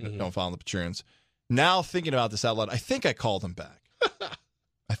Mariano, if you don't follow the Patroons. Now thinking about this out loud, I think I called him back.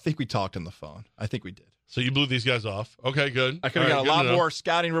 I think we talked on the phone. I think we did. So you blew these guys off. Okay, good. I could have got a lot more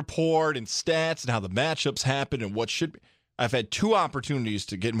scouting report and stats and how the matchups happen and what should be. I've had 2 opportunities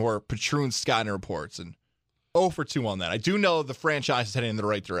to get more Patroons scouting reports, and 0 for 2 on that. I do know the franchise is heading in the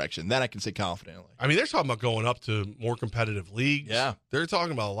right direction. That I can say confidently. I mean, they're talking about going up to more competitive leagues. Yeah. They're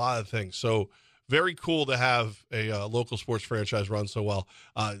talking about a lot of things. So very cool to have a local sports franchise run so well.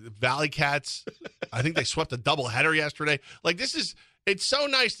 ValleyCats, I think they swept a doubleheader yesterday. It's so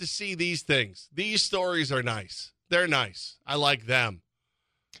nice to see these things. These stories are nice. They're nice. I like them.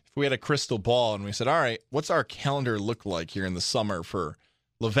 If we had a crystal ball and we said, all right, what's our calendar look like here in the summer for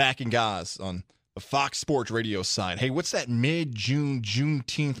Levack and Gaz on the Fox Sports Radio side? Hey, what's that mid-June,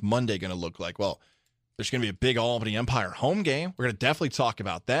 Juneteenth Monday going to look like? Well, there's going to be a big Albany Empire home game. We're going to definitely talk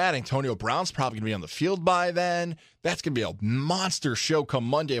about that. Antonio Brown's probably going to be on the field by then. That's going to be a monster show come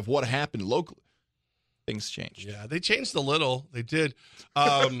Monday of what happened locally. Things changed. Yeah, they changed a little. They did.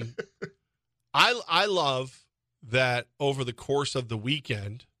 I love that over the course of the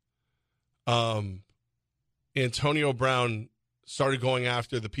weekend, Antonio Brown started going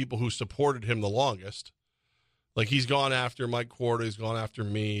after the people who supported him the longest. Like, he's gone after Mike Quarta, he's gone after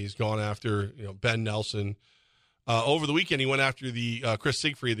me, he's gone after Ben Nelson. Over the weekend, he went after the Chris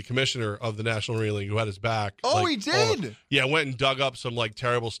Siegfried, the commissioner of the National Arena League, who had his back. Oh, he did? Went and dug up some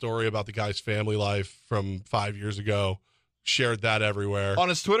terrible story about the guy's family life from 5 years ago. Shared that everywhere on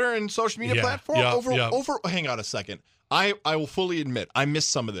his Twitter and social media platform. Hang on a second. I will fully admit I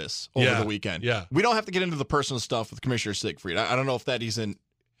missed some of this over the weekend. Yeah, we don't have to get into the personal stuff with Commissioner Siegfried. I don't know if that he's in.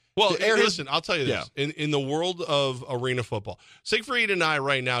 Well, listen, I'll tell you this. Yeah. In the world of arena football, Siegfried and I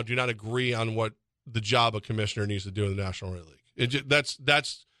right now do not agree on what the job a commissioner needs to do in the National Arena League.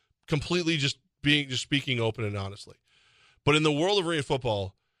 That's completely just speaking open and honestly. But in the world of arena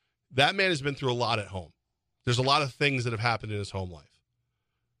football, that man has been through a lot at home. There's a lot of things that have happened in his home life.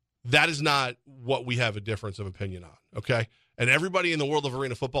 That is not what we have a difference of opinion on, okay? And everybody in the world of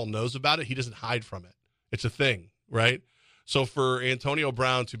arena football knows about it. He doesn't hide from it. It's a thing, right? So for Antonio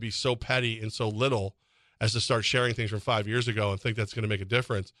Brown to be so petty and so little as to start sharing things from 5 years ago and think that's going to make a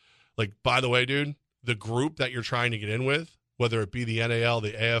difference, by the way, dude, the group that you're trying to get in with, whether it be the NAL,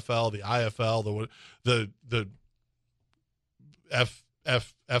 the AFL, the IFL, the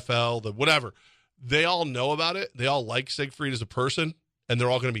FFL, the whatever, they all know about it. They all like Siegfried as a person, and they're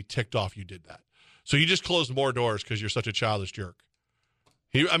all going to be ticked off you did that. So you just closed more doors because you're such a childish jerk.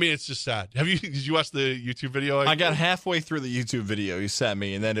 It's just sad. Did you watch the YouTube video? I got halfway through the YouTube video you sent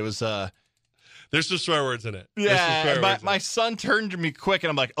me, and then it was there's some swear words in it. Yeah, my son turned to me quick, and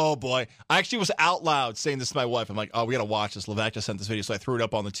I'm like, oh, boy. I actually was out loud saying this to my wife. I'm like, oh, we got to watch this. Levack just sent this video, so I threw it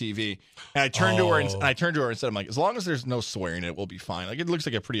up on the TV. And I turned to her and said, I'm like, as long as there's no swearing in it, we'll be fine. It looks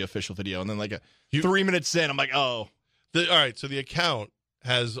like a pretty official video. And then 3 minutes in, I'm like, oh. All right, so the account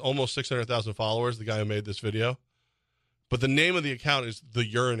has almost 600,000 followers, the guy who made this video. But the name of the account is The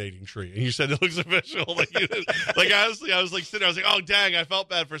Urinating Tree. And you said it looks official. Honestly, I was sitting there, I was like, oh, dang, I felt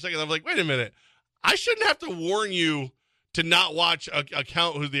bad for a second. I'm like, wait a minute. I shouldn't have to warn you to not watch an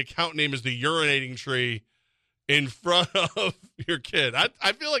account who the account name is The Urinating Tree in front of your kid.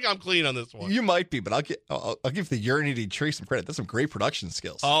 I feel like I'm clean on this one. You might be, but I'll give The Urinating Tree some credit. That's some great production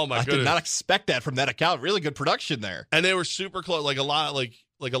skills. Oh, my goodness. I did not expect that from that account. Really good production there. And they were super close. A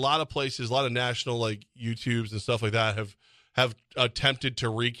lot of places, a lot of national YouTubes and stuff like that have attempted to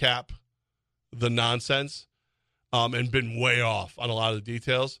recap the nonsense and been way off on a lot of the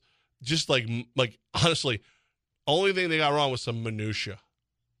details. Just honestly, only thing they got wrong was some minutia.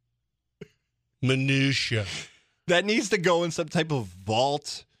 That needs to go in some type of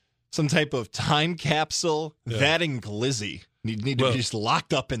vault, some type of time capsule. Yeah. That and Glizzy need to be just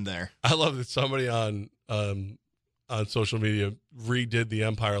locked up in there. I love that somebody on social media redid the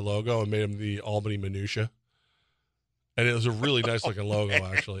Empire logo and made them the Albany minutia. And it was a really nice looking logo,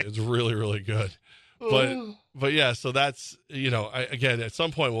 actually. It's really, really good. But yeah, so that's, again, at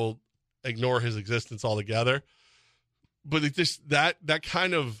some point we'll ignore his existence altogether. But it just that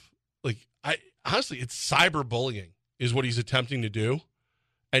kind of honestly, it's cyberbullying is what he's attempting to do.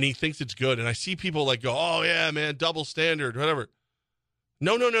 and he thinks it's good. And I see people like go, oh, yeah, man, double standard, whatever.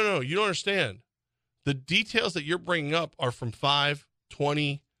 No. You don't understand. The details that you're bringing up are from 5,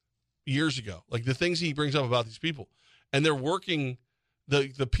 20 years ago. Like the things he brings up about these people. And they're working,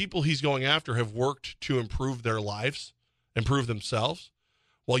 the people he's going after have worked to improve their lives, improve themselves,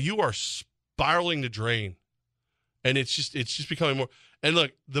 while you are spiraling the drain. And it's just becoming more. And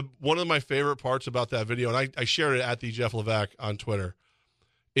look, one of my favorite parts about that video, and I shared it at the Jeff Levack on Twitter,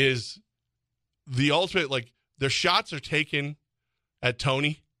 is the ultimate, like, their shots are taken at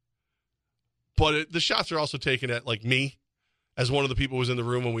Tony, but the shots are also taken at, like, me as one of the people who was in the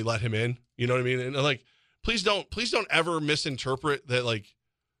room when we let him in. You know what I mean? And, like, please don't ever misinterpret that, like,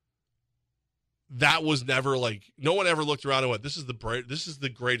 that was never, like, no one ever looked around and went, this is the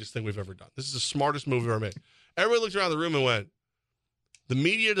greatest thing we've ever done. This is the smartest move we've ever made. Everybody looked around the room and went, the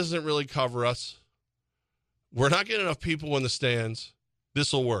media doesn't really cover us. We're not getting enough people in the stands.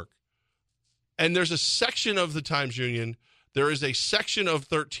 This will work. And there's a section of the Times-Union. There is a section of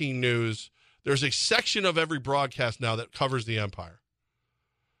 13 News. There's a section of every broadcast now that covers the Empire.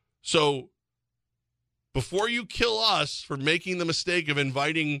 So before you kill us for making the mistake of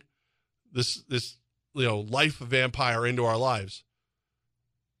inviting this life vampire into our lives,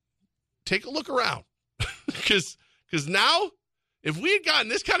 take a look around. Because now, if we had gotten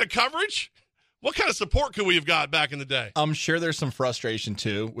this kind of coverage, what kind of support could we have got back in the day? I'm sure there's some frustration,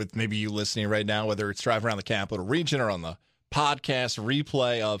 too, with maybe you listening right now, whether it's driving around the Capital Region or on the podcast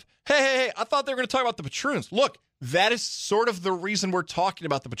replay of, hey, I thought they were going to talk about the Patroons. Look, that is sort of the reason we're talking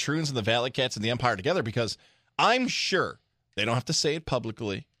about the Patroons and the ValleyCats and the Empire together, because I'm sure they don't have to say it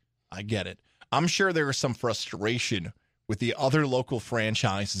publicly. I get it. I'm sure there is some frustration with the other local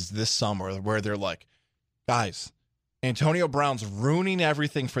franchises this summer where they're like, guys, Antonio Brown's ruining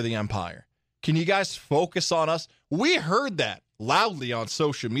everything for the Empire. Can you guys focus on us? We heard that loudly on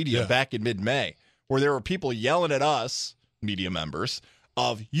social media back in mid-May, where there were people yelling at us, media members,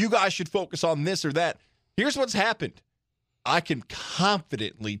 of you guys should focus on this or that. Here's what's happened. I can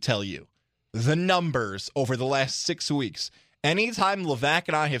confidently tell you the numbers over the last 6 weeks. Anytime Levack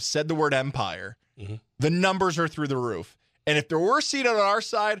and I have said the word Empire, the numbers are through the roof. And if there were seated on our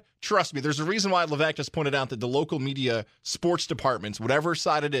side, trust me, there's a reason why Levack just pointed out that the local media sports departments, whatever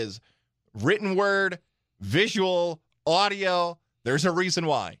side it is, written word, visual, audio, there's a reason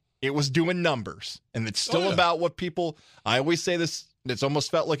why. It was doing numbers. And it's still about what people, I always say this, it's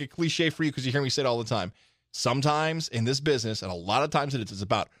almost felt like a cliche for you because you hear me say it all the time. Sometimes in this business, and a lot of times it's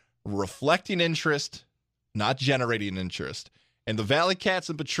about reflecting interest, not generating interest. And the ValleyCats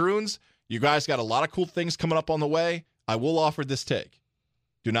and Patroons, you guys got a lot of cool things coming up on the way. I will offer this take.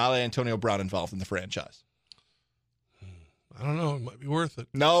 Do not let Antonio Brown involved in the franchise. I don't know. It might be worth it.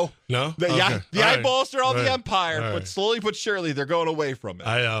 No. The eyeballs are on the Empire, but slowly but surely they're going away from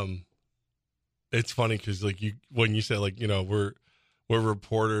it. It's funny because when you say we're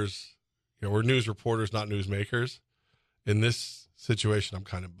reporters, we're news reporters, not news makers. In this situation, I'm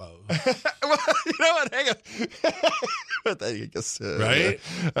kind of both. Well, you know what? Hang on. I guess, right?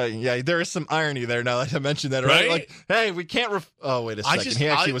 Yeah, there is some irony there now that I mentioned that, right? Like, hey, we can't. Oh, wait a second. He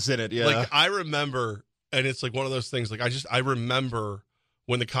actually was in it. Yeah. Like, I remember, and it's like one of those things. Like, I remember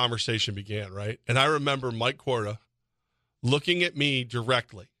when the conversation began, right? And I remember Mike Corda looking at me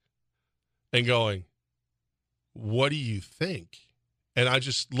directly and going, "What do you think?" And I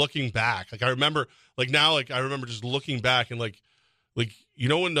just looking back, like I remember, I remember just looking back and when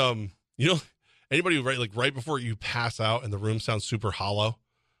anybody right before you pass out and the room sounds super hollow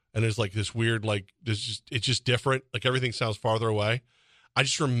and there's like this weird, it's just different. Like everything sounds farther away. I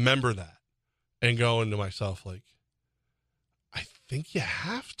just remember that and going to myself, like, I think you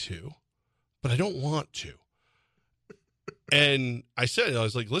have to, but I don't want to. And I said, I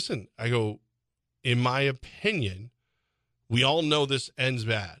was like, listen, I go, in my opinion, we all know this ends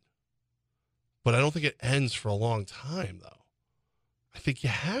bad, but I don't think it ends for a long time, though. I think you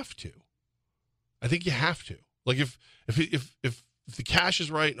have to. Like if the cash is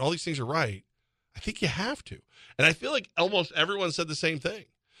right and all these things are right, I think you have to. And I feel like almost everyone said the same thing.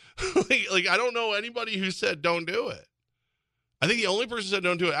 like I don't know anybody who said don't do it. I think the only person who said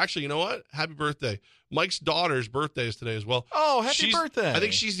don't do it. Actually, you know what? Happy birthday. Mike's daughter's birthday is today as well. Oh, happy birthday. I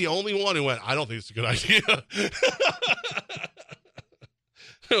think she's the only one who went, I don't think it's a good idea.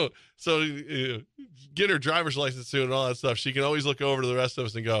 So get her driver's license soon and all that stuff. She can always look over to the rest of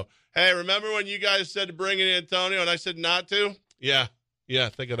us and go, hey, remember when you guys said to bring in Antonio and I said not to? Yeah,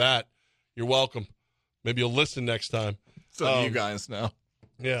 think of that. You're welcome. Maybe you'll listen next time. So you guys know.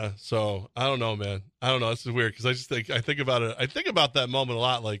 Yeah, so I don't know, man. I don't know. This is weird because I think about it. I think about that moment a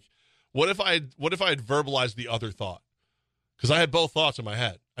lot. Like, what if I had verbalized the other thought? Because I had both thoughts in my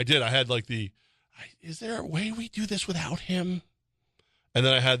head. I did. I had like is there a way we do this without him? And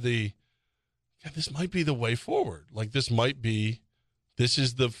then I had this might be the way forward. Like this is the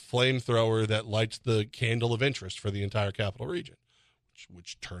flamethrower that lights the candle of interest for the entire capital region,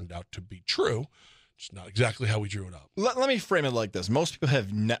 which turned out to be true. It's not exactly how we drew it up. Let me frame it like this. Most people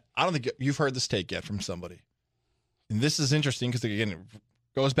have I don't think you've heard this take yet from somebody. And this is interesting because, again, it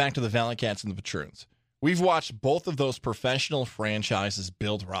goes back to the ValleyCats and the Patroons. We've watched both of those professional franchises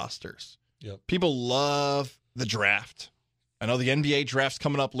build rosters. Yep. People love the draft. I know the NBA draft's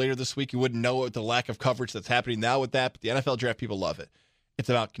coming up later this week. You wouldn't know it, the lack of coverage that's happening now with that, but the NFL draft, people love it. It's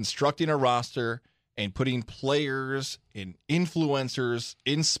about constructing a roster and putting players and influencers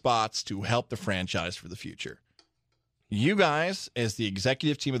in spots to help the franchise for the future. You guys, as the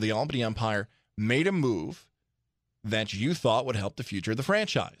executive team of the Albany Empire, made a move that you thought would help the future of the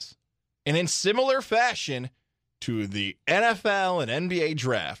franchise. And in similar fashion to the NFL and NBA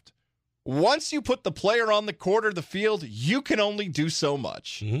draft, once you put the player on the court or the field, you can only do so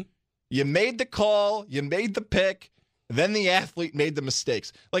much. Mm-hmm. You made the call, you made the pick, then the athlete made the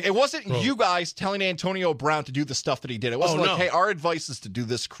mistakes. Like, it wasn't you guys telling Antonio Brown to do the stuff that he did. It wasn't hey, our advice is to do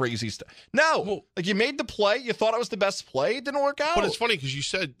this crazy stuff. No. Like, you made the play. You thought it was the best play. It didn't work out. But it's funny because you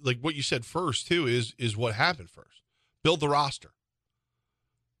said, like, what you said first, too, is what happened first. Build the roster.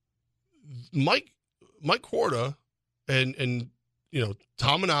 Mike Korda and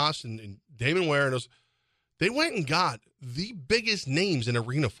Tom Manas and Damon Ware and those, they went and got the biggest names in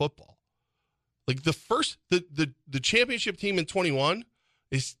arena football. Like the championship team in 21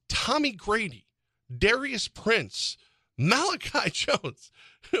 is Tommy Grady, Darius Prince, Malachi Jones,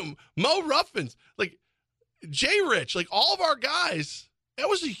 Mo Ruffins, like Jay Rich, like all of our guys. That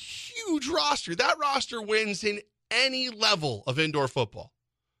was a huge roster. That roster wins in any level of indoor football.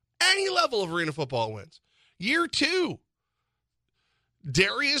 Any level of arena football wins. Year 2,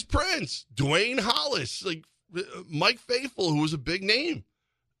 Darius Prince, Dwayne Hollis, like Mike Faithful, who was a big name.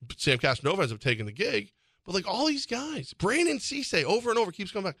 Sam Casanova ends up taking the gig. But like all these guys, Brandon Cisse over and over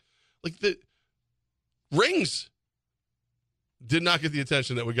keeps coming back. Like the rings did not get the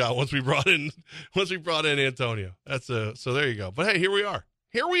attention that we got once we brought in Antonio. So there you go. But hey, here we are.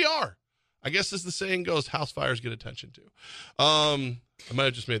 I guess as the saying goes, house fires get attention too. I might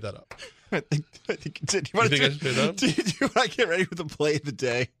have just made that up. I think you did. You want to get ready with the play of the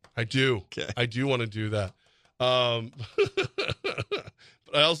day? I do. Okay. I do want to do that.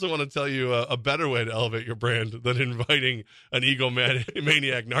 But I also want to tell you a better way to elevate your brand than inviting an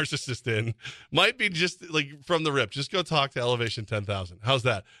egomaniac narcissist in. Might be just like from the rip. Just go talk to Elevation 10,000. How's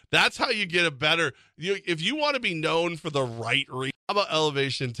that? That's how you get a better. If you want to be known for the right reason, how about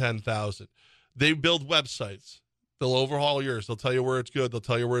Elevation 10,000? They build websites. They'll overhaul yours. They'll tell you where it's good. They'll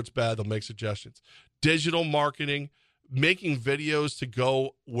tell you where it's bad. They'll make suggestions. Digital marketing, making videos to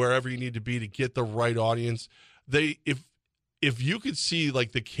go wherever you need to be to get the right audience. If you could see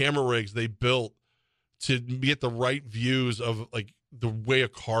like the camera rigs they built to get the right views of like the way a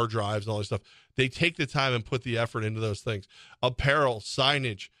car drives and all this stuff, they take the time and put the effort into those things. Apparel,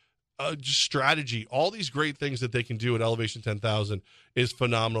 signage, strategy, all these great things that they can do at Elevation 10,000 is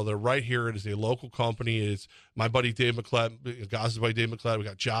phenomenal. They're right here. It is a local company. It's my buddy Dave McLeod, Gaz's buddy Dave McLeod. We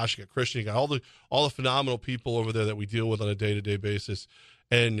got Josh, we got Christian, you got all the phenomenal people over there that we deal with on a day-to-day basis.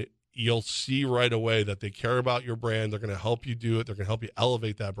 And you'll see right away that they care about your brand. They're going to help you do it. They're going to help you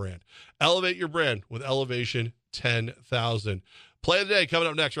elevate that brand. Elevate your brand with Elevation 10,000. Play of the day coming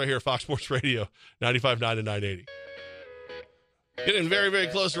up next right here at Fox Sports Radio, 95.9 and 980. Getting very, very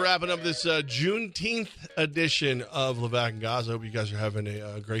close to wrapping up this Juneteenth edition of Levack and Gaz. I hope you guys are having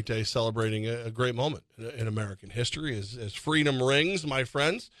a great day celebrating a great moment in American history as freedom rings, my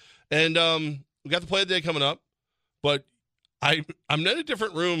friends. And we got the play of the day coming up, but I'm in a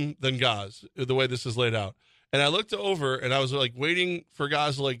different room than Gaz, the way this is laid out. And I looked over and I was like waiting for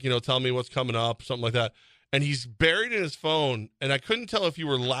Gaz to like, tell me what's coming up, something like that. And he's buried in his phone. And I couldn't tell if you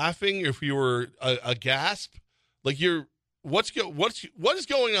were laughing or if you were a gasp. Like what is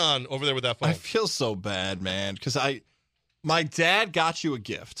going on over there with that phone? I feel so bad, man, because my dad got you a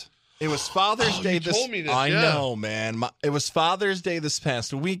gift. It was Father's Day. You told me this. I know, man. It was Father's Day this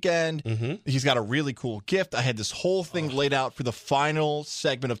past weekend. Mm-hmm. He's got a really cool gift. I had this whole thing laid out for the final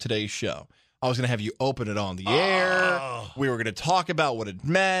segment of today's show. I was going to have you open it on the air. We were going to talk about what it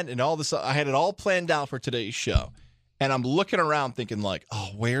meant and all this. I had it all planned out for today's show. And I'm looking around thinking like,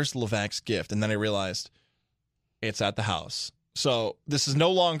 where's Levack's gift? And then I realized it's at the house. So this is no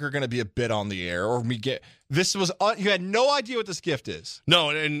longer going to be a bit on the air, or you had no idea what this gift is. No,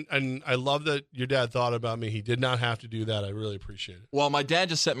 and I love that your dad thought about me. He did not have to do that. I really appreciate it. Well, my dad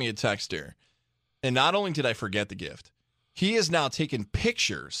just sent me a text here, and not only did I forget the gift, he has now taken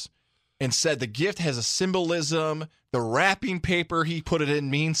pictures and said the gift has a symbolism. The wrapping paper he put it in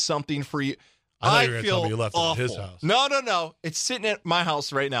means something for you. I feel tell me you left awful. it at his house. No. It's sitting at my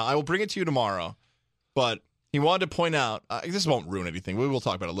house right now. I will bring it to you tomorrow. But he wanted to point out, this won't ruin anything. We will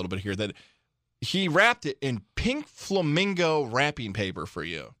talk about it a little bit here, that he wrapped it in pink flamingo wrapping paper for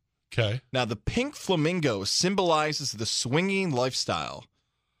you. Okay. Now, the pink flamingo symbolizes the swinging lifestyle.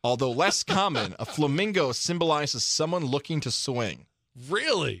 Although less common, a flamingo symbolizes someone looking to swing.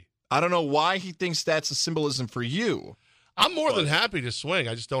 Really? I don't know why he thinks that's a symbolism for you. I'm more than happy to swing.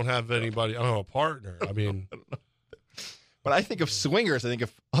 I just don't have anybody. I don't have a partner. I mean, but I think of swingers. I think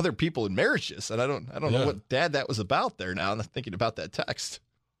of other people in marriages, and I don't know what Dad that was about there. Now I'm thinking about that text.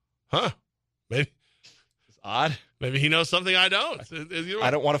 Huh? Maybe it's odd. Maybe he knows something I don't.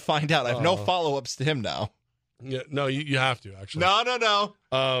 I don't want to find out. I have no follow-ups to him now. Yeah, no, you have to actually. No.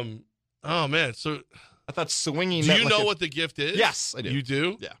 Oh man, so I thought swinging. Do you know what the gift is? Yes, I do. You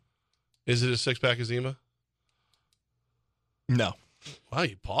do? Yeah. Is it a 6-pack of Zima? No. Wow,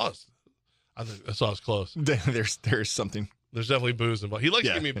 you paused. I thought I was close. There's something. There's definitely booze involved. He likes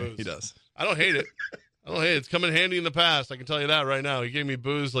giving me booze. He does. I don't hate it. It's come in handy in the past. I can tell you that right now. He gave me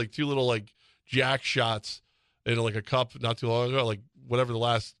booze, like 2 little like Jack shots in like a cup not too long ago, like whatever the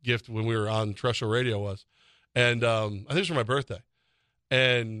last gift when we were on terrestrial radio was. And I think it was for my birthday.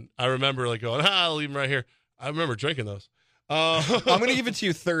 And I remember like going, I'll leave them right here. I remember drinking those. I'm going to give it to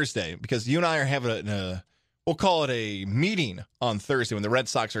you Thursday because you and I are having we'll call it a meeting on Thursday when the Red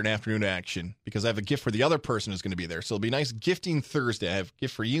Sox are in afternoon action because I have a gift for the other person who's going to be there. So it'll be nice gifting Thursday. I have a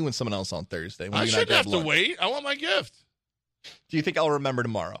gift for you and someone else on Thursday. I shouldn't have to wait. I want my gift. Do you think I'll remember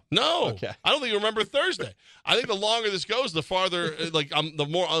tomorrow? No. Okay. I don't think you'll remember Thursday. I think the longer this goes, the farther, the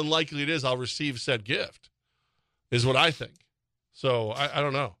more unlikely it is I'll receive said gift, is what I think. So I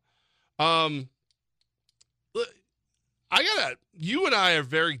don't know. You and I are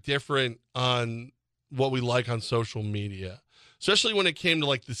very different on what we like on social media, especially when it came to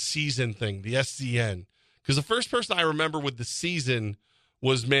like the season thing, the SCN. Because the first person I remember with the season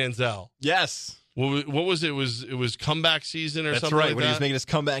was Manziel. Yes. What was it? It was comeback season or That's something right, like when that? he was making his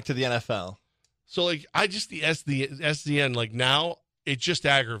comeback to the NFL. So like the SCN, like now it just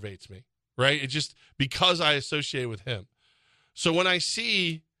aggravates me, right? It just because I associate with him. So when I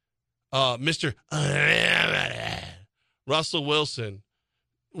see Mr. Russell Wilson,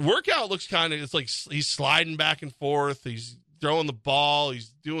 workout looks it's like he's sliding back and forth. He's throwing the ball.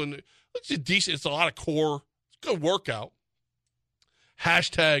 He's doing looks decent. It's a lot of core. It's a good workout.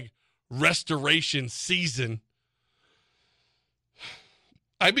 Hashtag restoration season.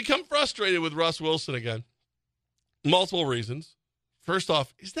 I become frustrated with Russ Wilson again. Multiple reasons. First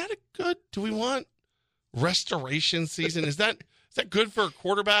off, do we want restoration season? Is that good for a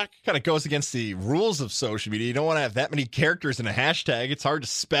quarterback? Kind of goes against the rules of social media. You don't want to have that many characters in a hashtag. It's hard to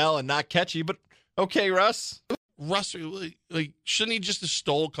spell and not catchy, but okay, Russ. Russ, like, shouldn't he just have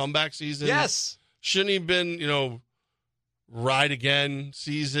stole comeback season? Yes. Shouldn't he have been, ride again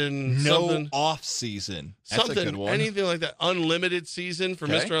season? No something? off season. That's something, a good one. anything like that. Unlimited season for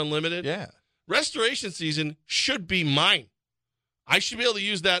Mr. Unlimited. Yeah. Restoration season should be mine. I should be able to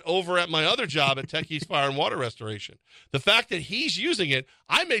use that over at my other job at Techie's Fire and Water Restoration. The fact that he's using it,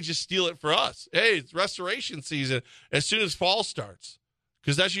 I may just steal it for us. Hey, it's restoration season as soon as fall starts,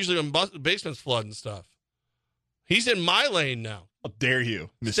 because that's usually when basements flood and stuff. He's in my lane now. How dare you,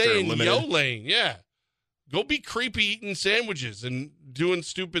 Mr. Stay in Unlimited. your lane, yeah. Go be creepy eating sandwiches and doing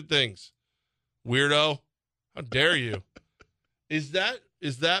stupid things. Weirdo. How dare you? Is that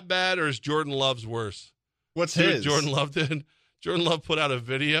bad, or is Jordan Love's worse? What's See his? what Jordan Love did? Jordan Love put out a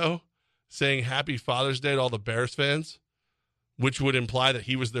video saying Happy Father's Day to all the Bears fans, which would imply that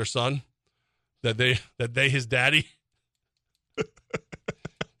he was their son, that they his daddy.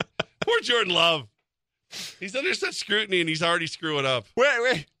 Poor Jordan Love. He's under such scrutiny and he's already screwing up.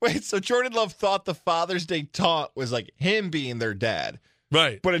 Wait. So Jordan Love thought the Father's Day taunt was like him being their dad.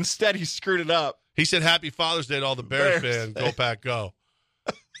 Right. But instead he screwed it up. He said Happy Father's Day to all the Bears fans. Go Pack, go.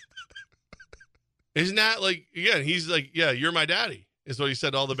 Isn't that like, again, he's like, yeah, you're my daddy, is what he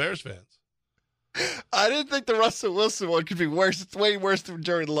said to all the Bears fans. I didn't think the Russell Wilson one could be worse. It's way worse than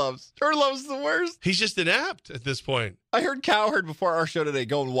Jordan Love's. Jordan Love's the worst. He's just inept at this point. I heard Cowherd before our show today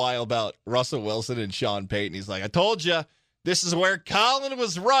going wild about Russell Wilson and Sean Payton. He's like, I told you, this is where Colin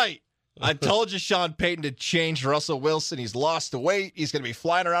was right. I told you Sean Payton to change Russell Wilson. He's lost the weight. He's going to be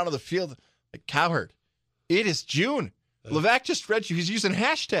flying around on the field. Like, Cowherd, it is June. Levack just read you. He's using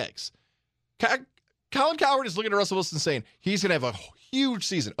hashtags. Colin Cowherd is looking at Russell Wilson saying he's going to have a huge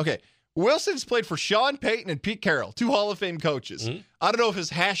season. Okay, Wilson's played for Sean Payton and Pete Carroll, 2 Hall of Fame coaches. Mm-hmm. I don't know if his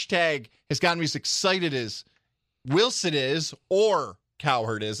hashtag has gotten me as excited as Wilson is or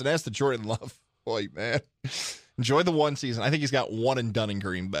Cowherd is, and as to Jordan Love, boy, man, enjoy the one season. I think he's got one and done in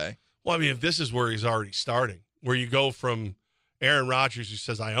Green Bay. Well, I mean, if this is where he's already starting, where you go from Aaron Rodgers, who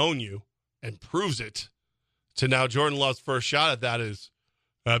says, I own you, and proves it, to now Jordan Love's first shot at that is,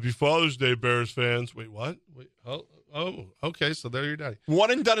 Happy Father's Day, Bears fans. Wait, what? Wait, oh, okay, so there you're daddy. One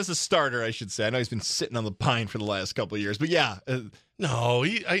and done as a starter, I should say. I know he's been sitting on the pine for the last couple of years, but yeah. No,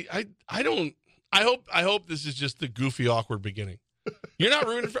 I don't. I hope this is just the goofy, awkward beginning. You're not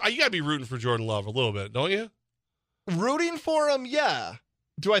rooting for. You got to be rooting for Jordan Love a little bit, don't you? Rooting for him, yeah.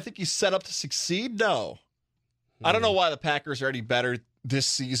 Do I think he's set up to succeed? No. I don't know why the Packers are any better this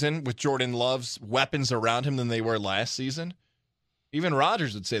season with Jordan Love's weapons around him than they were last season. Even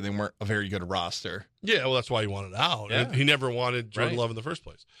Rodgers would say they weren't a very good roster. Yeah, well, that's why he wanted out. Yeah. He never wanted Jordan Love in the first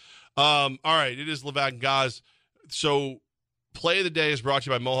place. All right, it is Levack and Gaz. So, play of the day is brought to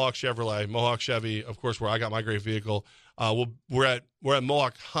you by Mohawk Chevrolet. Mohawk Chevy, of course, where I got my great vehicle. We're at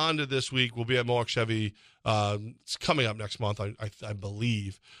Mohawk Honda this week. We'll be at Mohawk Chevy. It's coming up next month, I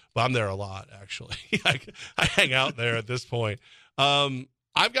believe. But I'm there a lot, actually. I hang out there at this point.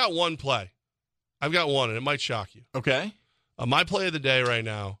 I've got one play. I've got one, and it might shock you. Okay. My play of the day right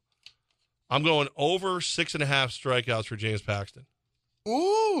now, I'm going over 6.5 strikeouts for James Paxton.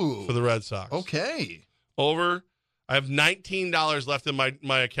 Ooh. For the Red Sox. Okay. Over. I have $19 left in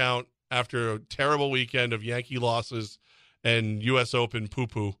my account after a terrible weekend of Yankee losses and U.S. Open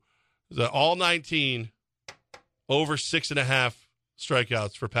poo-poo. All 19, over 6.5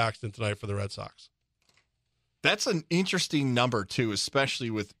 strikeouts for Paxton tonight for the Red Sox. That's an interesting number, too, especially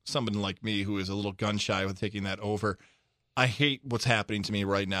with someone like me who is a little gun-shy with taking that over. I hate what's happening to me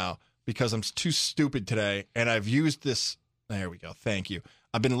right now because I'm too stupid today, and I've used this. There we go. Thank you.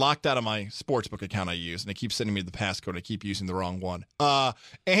 I've been locked out of my sportsbook account I use, and they keep sending me the passcode. I keep using the wrong one.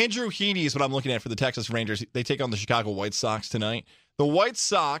 Andrew Heaney is what I'm looking at for the Texas Rangers. They take on the Chicago White Sox tonight. The White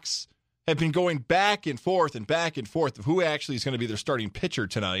Sox have been going back and forth of who actually is going to be their starting pitcher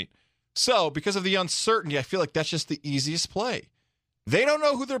tonight. So, because of the uncertainty, I feel like that's just the easiest play. They don't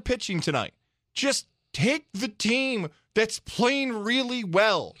know who they're pitching tonight. Just take the team that's playing really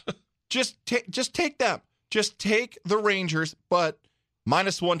well. Just take them. Just take the Rangers, but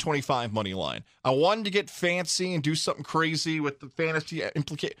minus 125 money line. I wanted to get fancy and do something crazy with the fantasy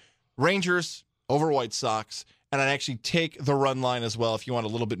implicate Rangers over White Sox, and I'd actually take the run line as well if you want a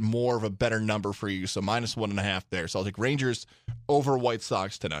little bit more of a better number for you. So minus 1.5 there. So I'll take Rangers over White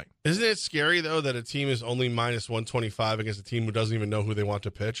Sox tonight. Isn't it scary, though, that a team is only minus 125 against a team who doesn't even know who they want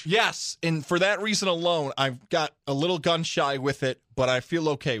to pitch? Yes, and for that reason alone, I've got a little gun shy with it, but I feel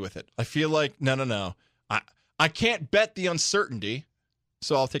okay with it. I feel like, no. I can't bet the uncertainty,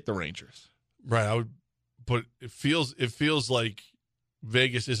 so I'll take the Rangers. Right, I would, but it feels like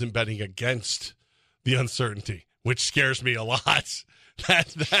Vegas isn't betting against the uncertainty, which scares me a lot.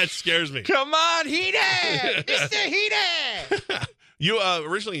 That scares me. Come on, Heater! Mr. Heater! You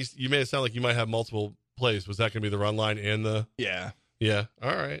originally you made it sound like you might have multiple plays. Was that going to be the run line and the? Yeah.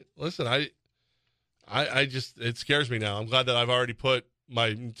 All right. Listen, I just it scares me now. I'm glad that I've already put my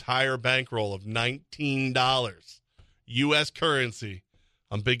entire bankroll of $19 U.S. currency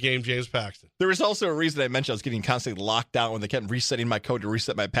on big game James Paxton. There was also a reason I mentioned I was getting constantly locked out when they kept resetting my code to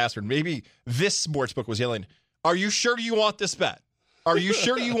reset my password. Maybe this sportsbook was yelling, "Are you sure you want this bet? Are you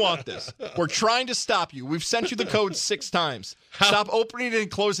sure you want this? We're trying to stop you. We've sent you the code 6 times. Stop opening it and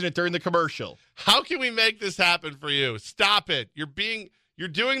closing it during the commercial. How can we make this happen for you? Stop it. You're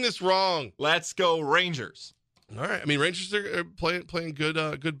doing this wrong. Let's go Rangers." All right. I mean, Rangers are playing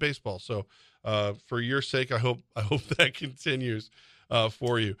good baseball. So, for your sake, I hope that continues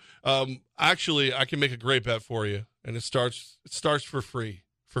for you. Actually, I can make a great bet for you, and it starts for free,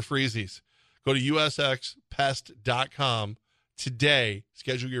 for freezies. Go to usxpest.com today.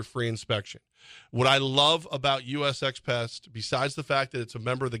 Schedule your free inspection. What I love about USX Pest, besides the fact that it's a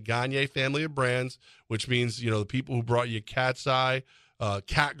member of the Gagne family of brands, which means the people who brought you Cat's Eye,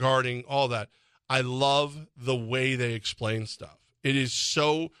 cat guarding, all that. I love the way they explain stuff. It is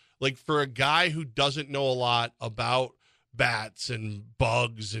so, like, for a guy who doesn't know a lot about bats and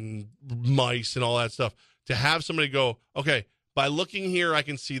bugs and mice and all that stuff, to have somebody go, okay, by looking here, I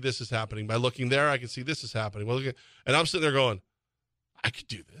can see this is happening. By looking there, I can see this is happening. And I'm sitting there going, I could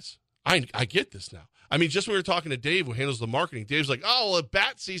do this. I get this now. I mean, just when we were talking to Dave, who handles the marketing, Dave's like, oh, well,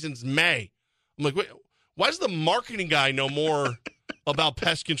 bat season's May. I'm like, wait, why does the marketing guy know more about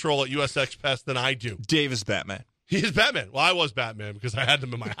pest control at USX Pest than I do? Dave is Batman. He is Batman. Well, I was Batman because I had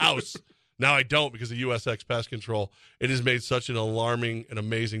them in my house. Now I don't because of USX Pest Control. It has made such an alarming and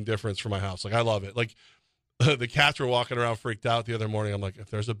amazing difference for my house. Like, I love it. Like, the cats were walking around freaked out the other morning. I'm like, if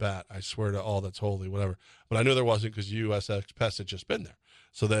there's a bat, I swear to all that's holy, whatever. But I knew there wasn't because USX Pest had just been there.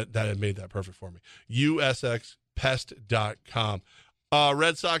 So that had made that perfect for me. USXPest.com.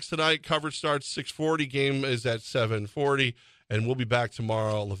 Red Sox tonight. Coverage starts 6:40. Game is at 7:40. And we'll be back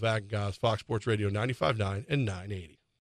tomorrow. Levack, Goss, Fox Sports Radio 95.9 and 980.